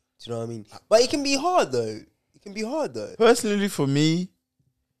 Do you know what I mean? But it can be hard though. Personally, for me,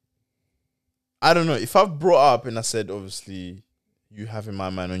 I don't know. If I've brought up and I said, obviously, you having my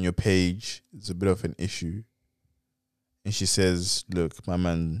man on your page is a bit of an issue, and she says, look, my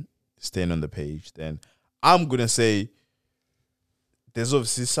man staying on the page, then I'm gonna say there's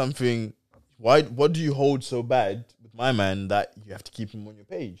obviously something. What do you hold so bad with my man that you have to keep him on your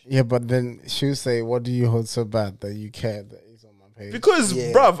page? Yeah, but then she'll say, what do you hold so bad that you care that he's on my page? Because,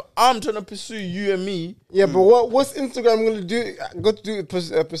 bruv, I'm trying to pursue you and me. Yeah, but what's Instagram going to do? Got to do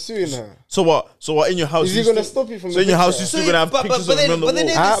with pursuing her? So what in your house? Is he going to stop you from? So in your house, you still going to have pictures of him on the wall?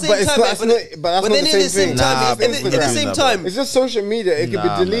 But at the same time, it's just social media. It can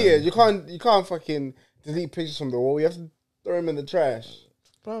be deleted. You can't fucking delete pictures from the wall. You have to throw them in the trash.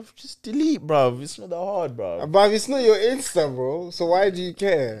 Bruv, just delete, bruv. It's not that hard, bruv. But it's not your Insta, bro. So why do you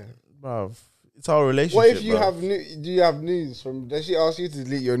care? Bruv, it's our relationship. What if you bruv. have do you have news from? Does she ask you to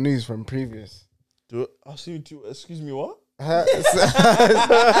delete your news from previous? Do I ask you to? Excuse me, what? So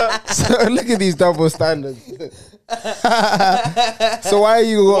look at these double standards. So why are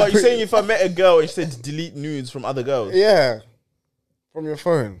you? What, are you saying if I met a girl and she said delete nudes from other girls? Yeah, from your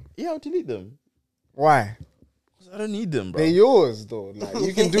phone. Yeah, I'll delete them. Why? I don't need them, bro. They're yours, though. Like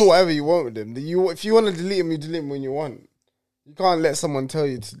you can do whatever you want with them. If you want to delete them, you delete them when you want. You can't let someone tell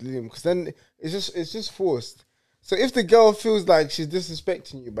you to delete them because then it's just forced. So if the girl feels like she's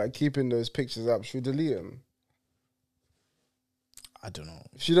disrespecting you by keeping those pictures up, she'll delete them. I don't know.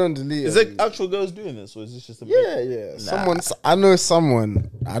 If she don't delete is them, there actual girls doing this, or is this just a yeah? Nah. I know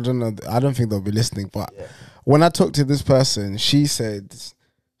someone. I don't know. I don't think they'll be listening. But when I talked to this person, she said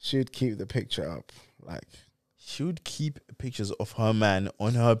she'd keep the picture up, like. She would keep pictures of her man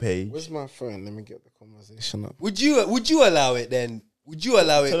on her page. Where's my phone? Let me get the conversation up. Would you allow it then? Would you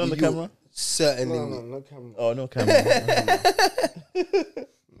allow it? Turn on the camera? Certainly. No camera. Oh, no camera.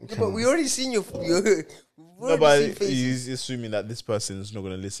 But we already seen your No, but he's assuming that this person is not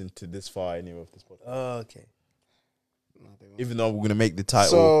going to listen to this far anyway of this podcast. Oh, okay. Even though we're going to make the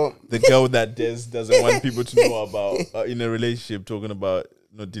title So, the girl that Des doesn't want people to know about in a relationship, talking about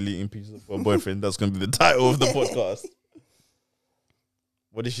not deleting pictures of her boyfriend. That's going to be the title of the podcast.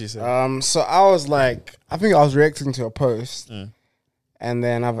 What did she say? So I was like, I think I was reacting to a post, and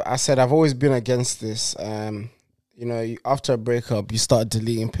then I said I've always been against this. You know, after a breakup, you start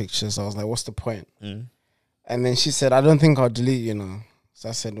deleting pictures. I was like, what's the point? And then she said, I don't think I'll delete, you know. So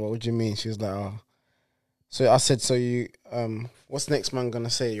I said, what do you mean? She was like, oh. So I said, so you, what's next man gonna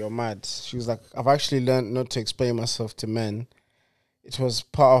say? You're mad. She was like, I've actually learned not to explain myself to men. It was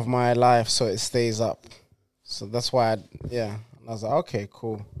part of my life, so it stays up. So that's why, And I was like, okay,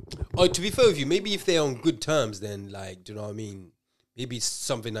 cool. Oh, to be fair with you, maybe if they're on good terms, then like, do you know what I mean? Maybe it's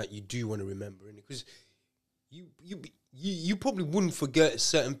something that you do want to remember, because you probably wouldn't forget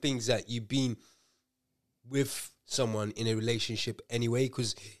certain things that you've been with someone in a relationship anyway,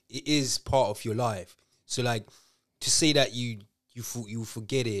 because it is part of your life. So like, to say that you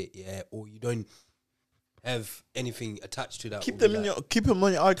forget it, or you don't have anything attached to that. Keep them on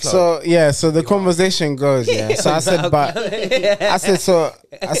your iCloud. So the conversation goes, So I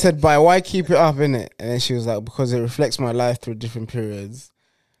said, but why keep it up, innit? And then she was like, because it reflects my life through different periods.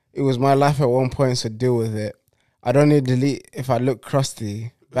 It was my life at one point, so deal with it. I don't need to delete if I look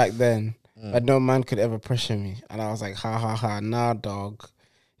crusty back then, but no man could ever pressure me. And I was like, ha ha ha, nah, dog.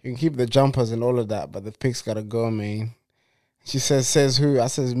 You can keep the jumpers and all of that, but the pics gotta go, man. She says who? I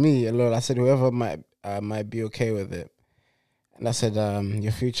says me alone. I said whoever might be okay with it. And I said,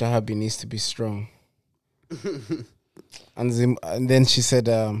 your future hubby needs to be strong. and then she said,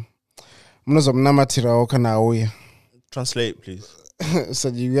 translate, please.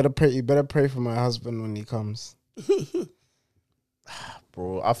 Said you better pray for my husband when he comes.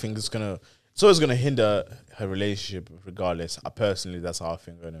 Bro, I think it's always gonna hinder her relationship regardless. Personally, that's how I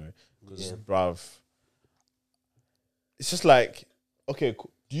think anyway. Because, bruv, it's just like, okay,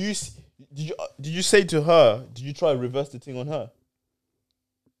 did you say to her? Did you try to reverse the thing on her?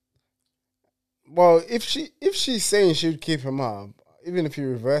 Well, if she's saying she would keep him up, even if you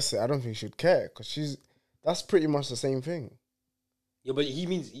reverse it, I don't think she'd care, because that's pretty much the same thing. Yeah, but he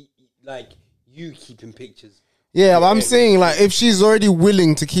means like you keeping pictures. Yeah, but I'm saying like if she's already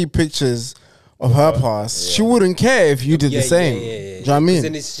willing to keep pictures of her past, she wouldn't care if you did the same. Do you know what I mean?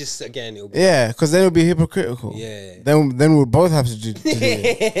 Then it's just again, it'll be because then it'll be hypocritical. Yeah. Then we'll both have to delete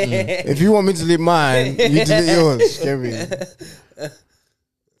it. If you want me to delete mine, you delete yours. Get me?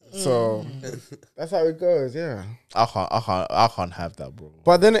 So that's how it goes. Yeah. I can't have that, bro.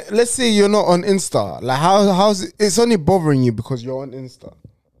 But then let's say you're not on Insta. Like how's it? It's only bothering you because you're on Insta.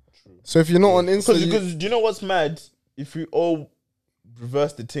 True. So if you're not on Insta, because do you know what's mad? If we all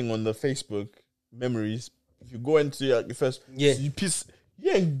reverse the thing on the Facebook memories. If you go into like, your first, Yeah. you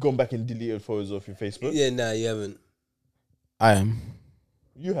ain't gone back and deleted photos off your Facebook. Yeah, nah, you haven't. I am.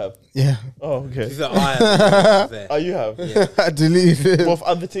 You have. Yeah. Oh, To okay. be fair, I haven't. To be Oh, fair. you have. Yeah. I delete it. Both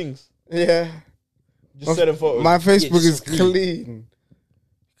other things. Yeah. Just certain photos. My Facebook just is clean. clean.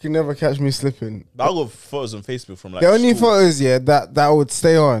 You can never catch me slipping. But I got photos on Facebook from like The only school. photos, that would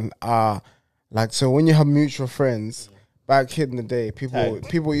stay on are like, so when you have mutual friends. Back in the day,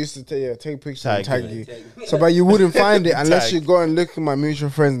 people used to take pictures and Tag tag you. you. So, but you wouldn't find it unless Tag. you go and look at my mutual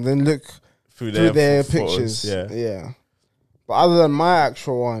friends and then look through through their photos, pictures. Yeah. But other than my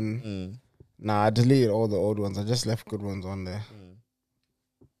actual one, nah, I deleted all the old ones. I just left good ones on there.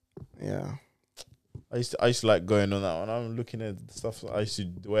 Yeah. I used to like going on that one. I'm looking at the stuff the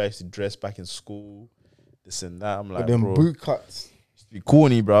way I used to dress back in school, this and that. I'm like, With them bro, boot cuts. be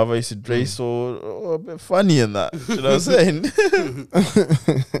corny, bro. I used to dress so a bit funny in that. You know what I'm saying?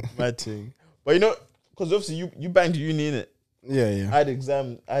 Mad thing. But you know, because obviously you banged uni in it. Yeah, I yeah.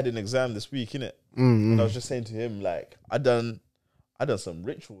 had an exam this week in it, and I was just saying to him like, I done some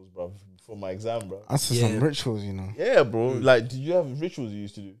rituals, bro, for my exam, bro. That's just some rituals, you know. Yeah, bro. Like, did you have rituals you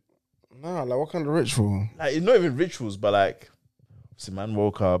used to do? Nah, like what kind of ritual? Like, it's not even rituals, but like, see, man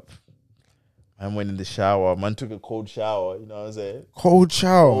woke up, man went in the shower, man took a cold shower. You know what I'm saying? Cold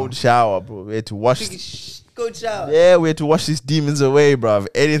shower. Cold shower, bro. We had to wash. Go shower. Yeah, we had to wash these demons away, bro.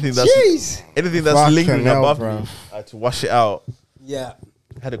 Anything that's Fucking lingering hell, above bruv. me, I had to wash it out. Yeah.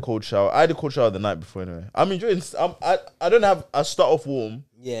 Had a cold shower. I had a cold shower the night before anyway. I'm enjoying. I don't have. I start off warm,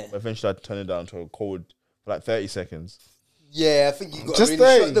 Yeah. but eventually I turn it down to a cold for like 30 seconds. Yeah, I think you got Just to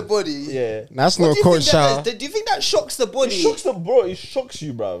really then. shock the body. Yeah, That's What not do a you cold think that shower. does? Do you think that shocks the it body? shocks the bro. It shocks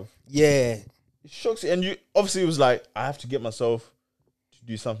you, bro. Yeah. It shocks you, and you obviously it was like I have to get myself to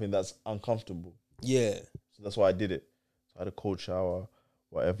do something that's uncomfortable. Yeah. So that's why I did it. So I had a cold shower,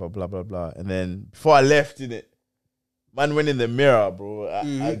 whatever, blah blah blah, and then before I left in it, man went in the mirror, bro.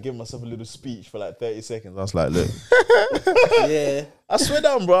 I gave myself a little speech for like 30 seconds. I was like, look, Yeah. I swear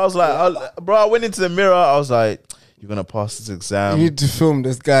down, bro. I was like, I went into the mirror. I was like, you're gonna pass this You exam. need to film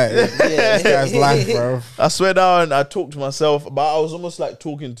this guy. This guy's life, bro. I swear down. I talked to myself, but I was almost like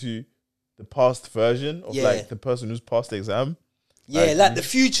talking to the past version of Yeah. like the person who's passed the exam. Yeah, like the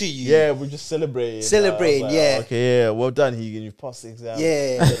future you. Yeah, we're just celebrating. Celebrating, I was yeah. oh, okay, yeah, well done, Hegan. You've passed the exam.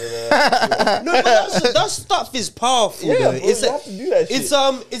 Yeah. No, but that stuff is powerful. Yeah, though. bro, It's you have to do that shit.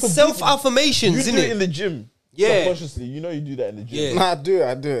 it's self affirmations, You isn't do it in it? the gym. Yeah. Subconsciously, you know you do that in the gym. Yeah. Nah, I do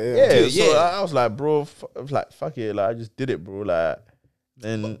it. Yeah. Yeah, Do it, so yeah. I was like, bro, I was like, fuck it, like I just did it, bro, like,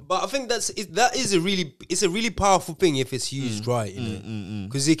 and But I think that is a really powerful thing if it's used right, you know,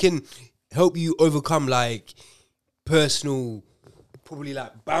 because it can help you overcome like personal, probably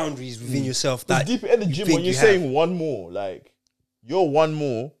like boundaries within yourself. That it's deep in the gym think when you're you saying have. one more, like you're one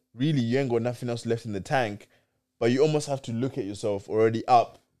more, really, you ain't got nothing else left in the tank, but you almost have to look at yourself already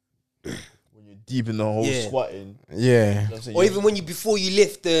up when you're deep in the whole Yeah. squatting. Yeah. You know what I'm saying? or even when you before you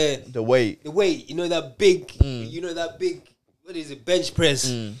lift the weight. weight, you know that big, what is it, bench press?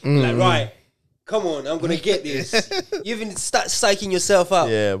 Like right, come on, I'm gonna get this. You even start psyching yourself up.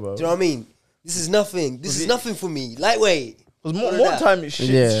 Yeah, bro. Do you know what I mean? This is nothing. This is nothing for me. Lightweight. Because None of more that. time, it's shit.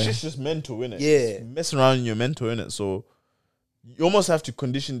 Yeah. It's just mental, innit? Yeah. It's messing around in your mental, innit? So you almost have to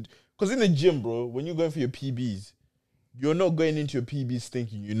condition. Because in the gym, bro, when you're going for your PBs, you're not going into your PBs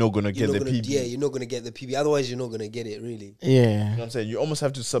thinking you're not going to get You're the not gonna, PB. yeah, you're not gonna get the PB. Otherwise, you're not gonna get it. Really. You know Yeah. what I'm saying? You almost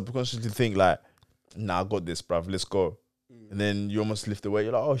have to subconsciously think like, nah, I got this, bruv. Let's go. And then you almost lift the weight.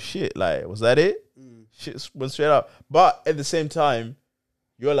 You're like, oh shit, like, was that it? Shit went straight up. But at the same time,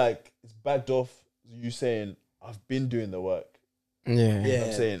 you're like, it's backed off you saying, I've been doing the work. Yeah. You know what Yeah.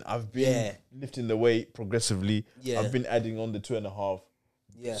 I'm saying? I've been lifting the weight progressively. Yeah. I've been adding on the 2.5.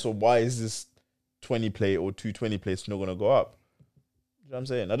 Yeah. So why is this 20 plate or 220 plates not going to go up? You know what I'm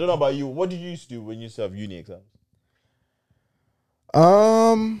saying? I don't know about you. What did you used to do when you used to have uni exams?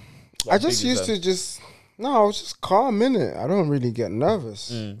 I Like just big used to exams. I was just calm in it. I don't really get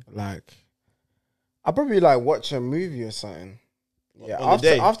nervous. Like, I probably like watch a movie or something. Yeah, On the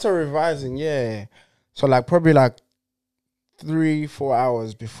day? after revising, yeah. So like probably like 3-4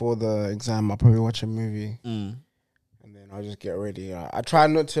 hours before the exam, I'll probably watch a movie and then I'll just get ready. I try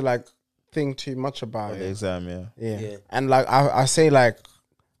not to like think too much about The it. exam, yeah. Yeah. And like I say like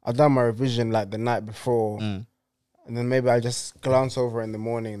I've done my revision like the night before. And then maybe I just glance over in the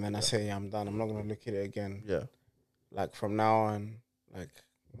morning and then I say, yeah, I'm done. I'm not going to look at it again. Yeah. Like from now on, like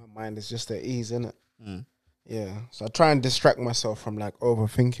my mind is just at ease, innit? Yeah. So I try and distract myself from like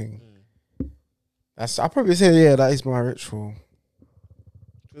overthinking. I'll probably say, yeah, that is my ritual.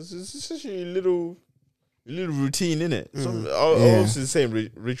 It's such a little little routine, innit? Yeah. Obviously, the same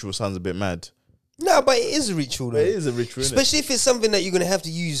ritual sounds a bit mad. No, but it is a ritual, though. But it is a ritual, innit? Especially if it's something that you're gonna have to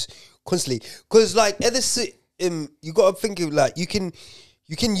use constantly. Because like at this, you gotta think of like you can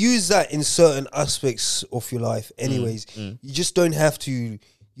use that in certain aspects of your life. Anyways, you just don't have to.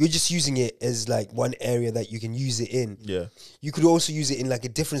 You're just using it as like one area that you can use it in. Yeah. You could also use it in like a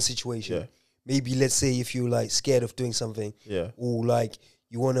different situation. Yeah. Maybe let's say if you're like scared of doing something, Yeah. or like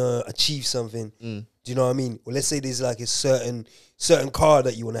you wanna achieve something. Do you know what I mean? Or let's say there's like a certain car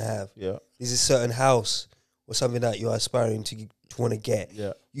that you wanna have. Yeah. There's a certain house or something that you're aspiring to want to get.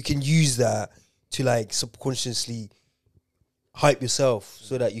 Yeah. You can use that to like subconsciously hype yourself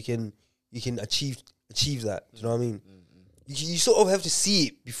so that you can achieve that. Do you know what I mean? You sort of have to see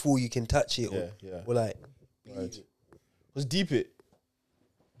it before you can touch it. Or like, Right. Let's deep it.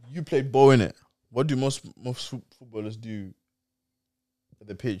 You play ball in it. What do most footballers do at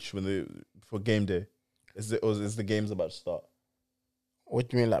the pitch for game day? Is the game's about to start? What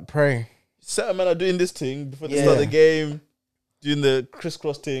do you mean, like pray? Certain men are doing this thing before they start the game, doing the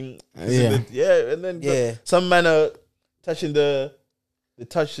crisscross thing. And then some men are touching they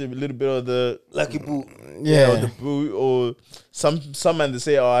touch a little bit of the like a boot. or the boot, or some men they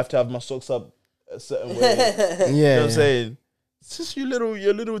say, "Oh, I have to have my socks up a certain way." You know what I'm saying? It's just your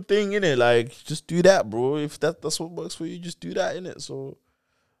little thing, innit? Like, just do that, bro. If that's what works for you, just do that, innit? So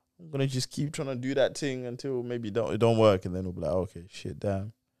I'm gonna just keep trying to do that thing until maybe it don't work, and then we'll be like, okay, shit,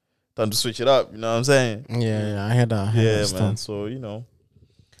 damn, time to switch it up. You know what I'm saying? Yeah, I hear that. Yeah, man. So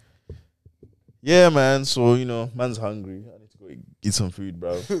yeah, man. So man's hungry. I need to go eat some food,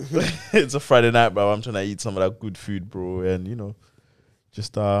 bro. It's a Friday night, bro. I'm trying to eat some of that good food, bro, and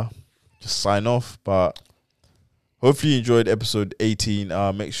just sign off. But hopefully you enjoyed episode 18.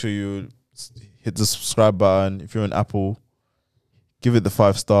 Make sure you hit the subscribe button. If you're on Apple, give it the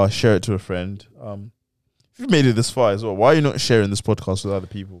 5-star. Share it to a friend. If you've made it this far as well, why are you not sharing this podcast with other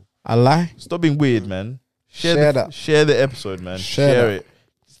people? I lie. Stop being weird, man. Share that. Share the episode, man. Share it.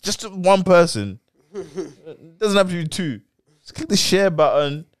 Just one person. It doesn't have to be two. Just click the share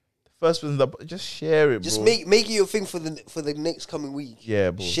button. The first person just share it, bro. Just make it your thing for the next coming week. Yeah,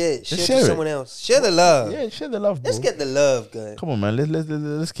 bro. Share share to it. someone else. Share the love. Yeah, share the love, bro. Let's get the love, guys. Come on, man.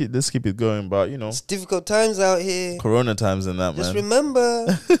 Let's keep it going. But it's difficult times out here. Corona times and that, Just man. remember,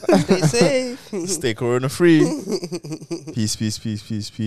 stay safe. Stay corona free. Peace.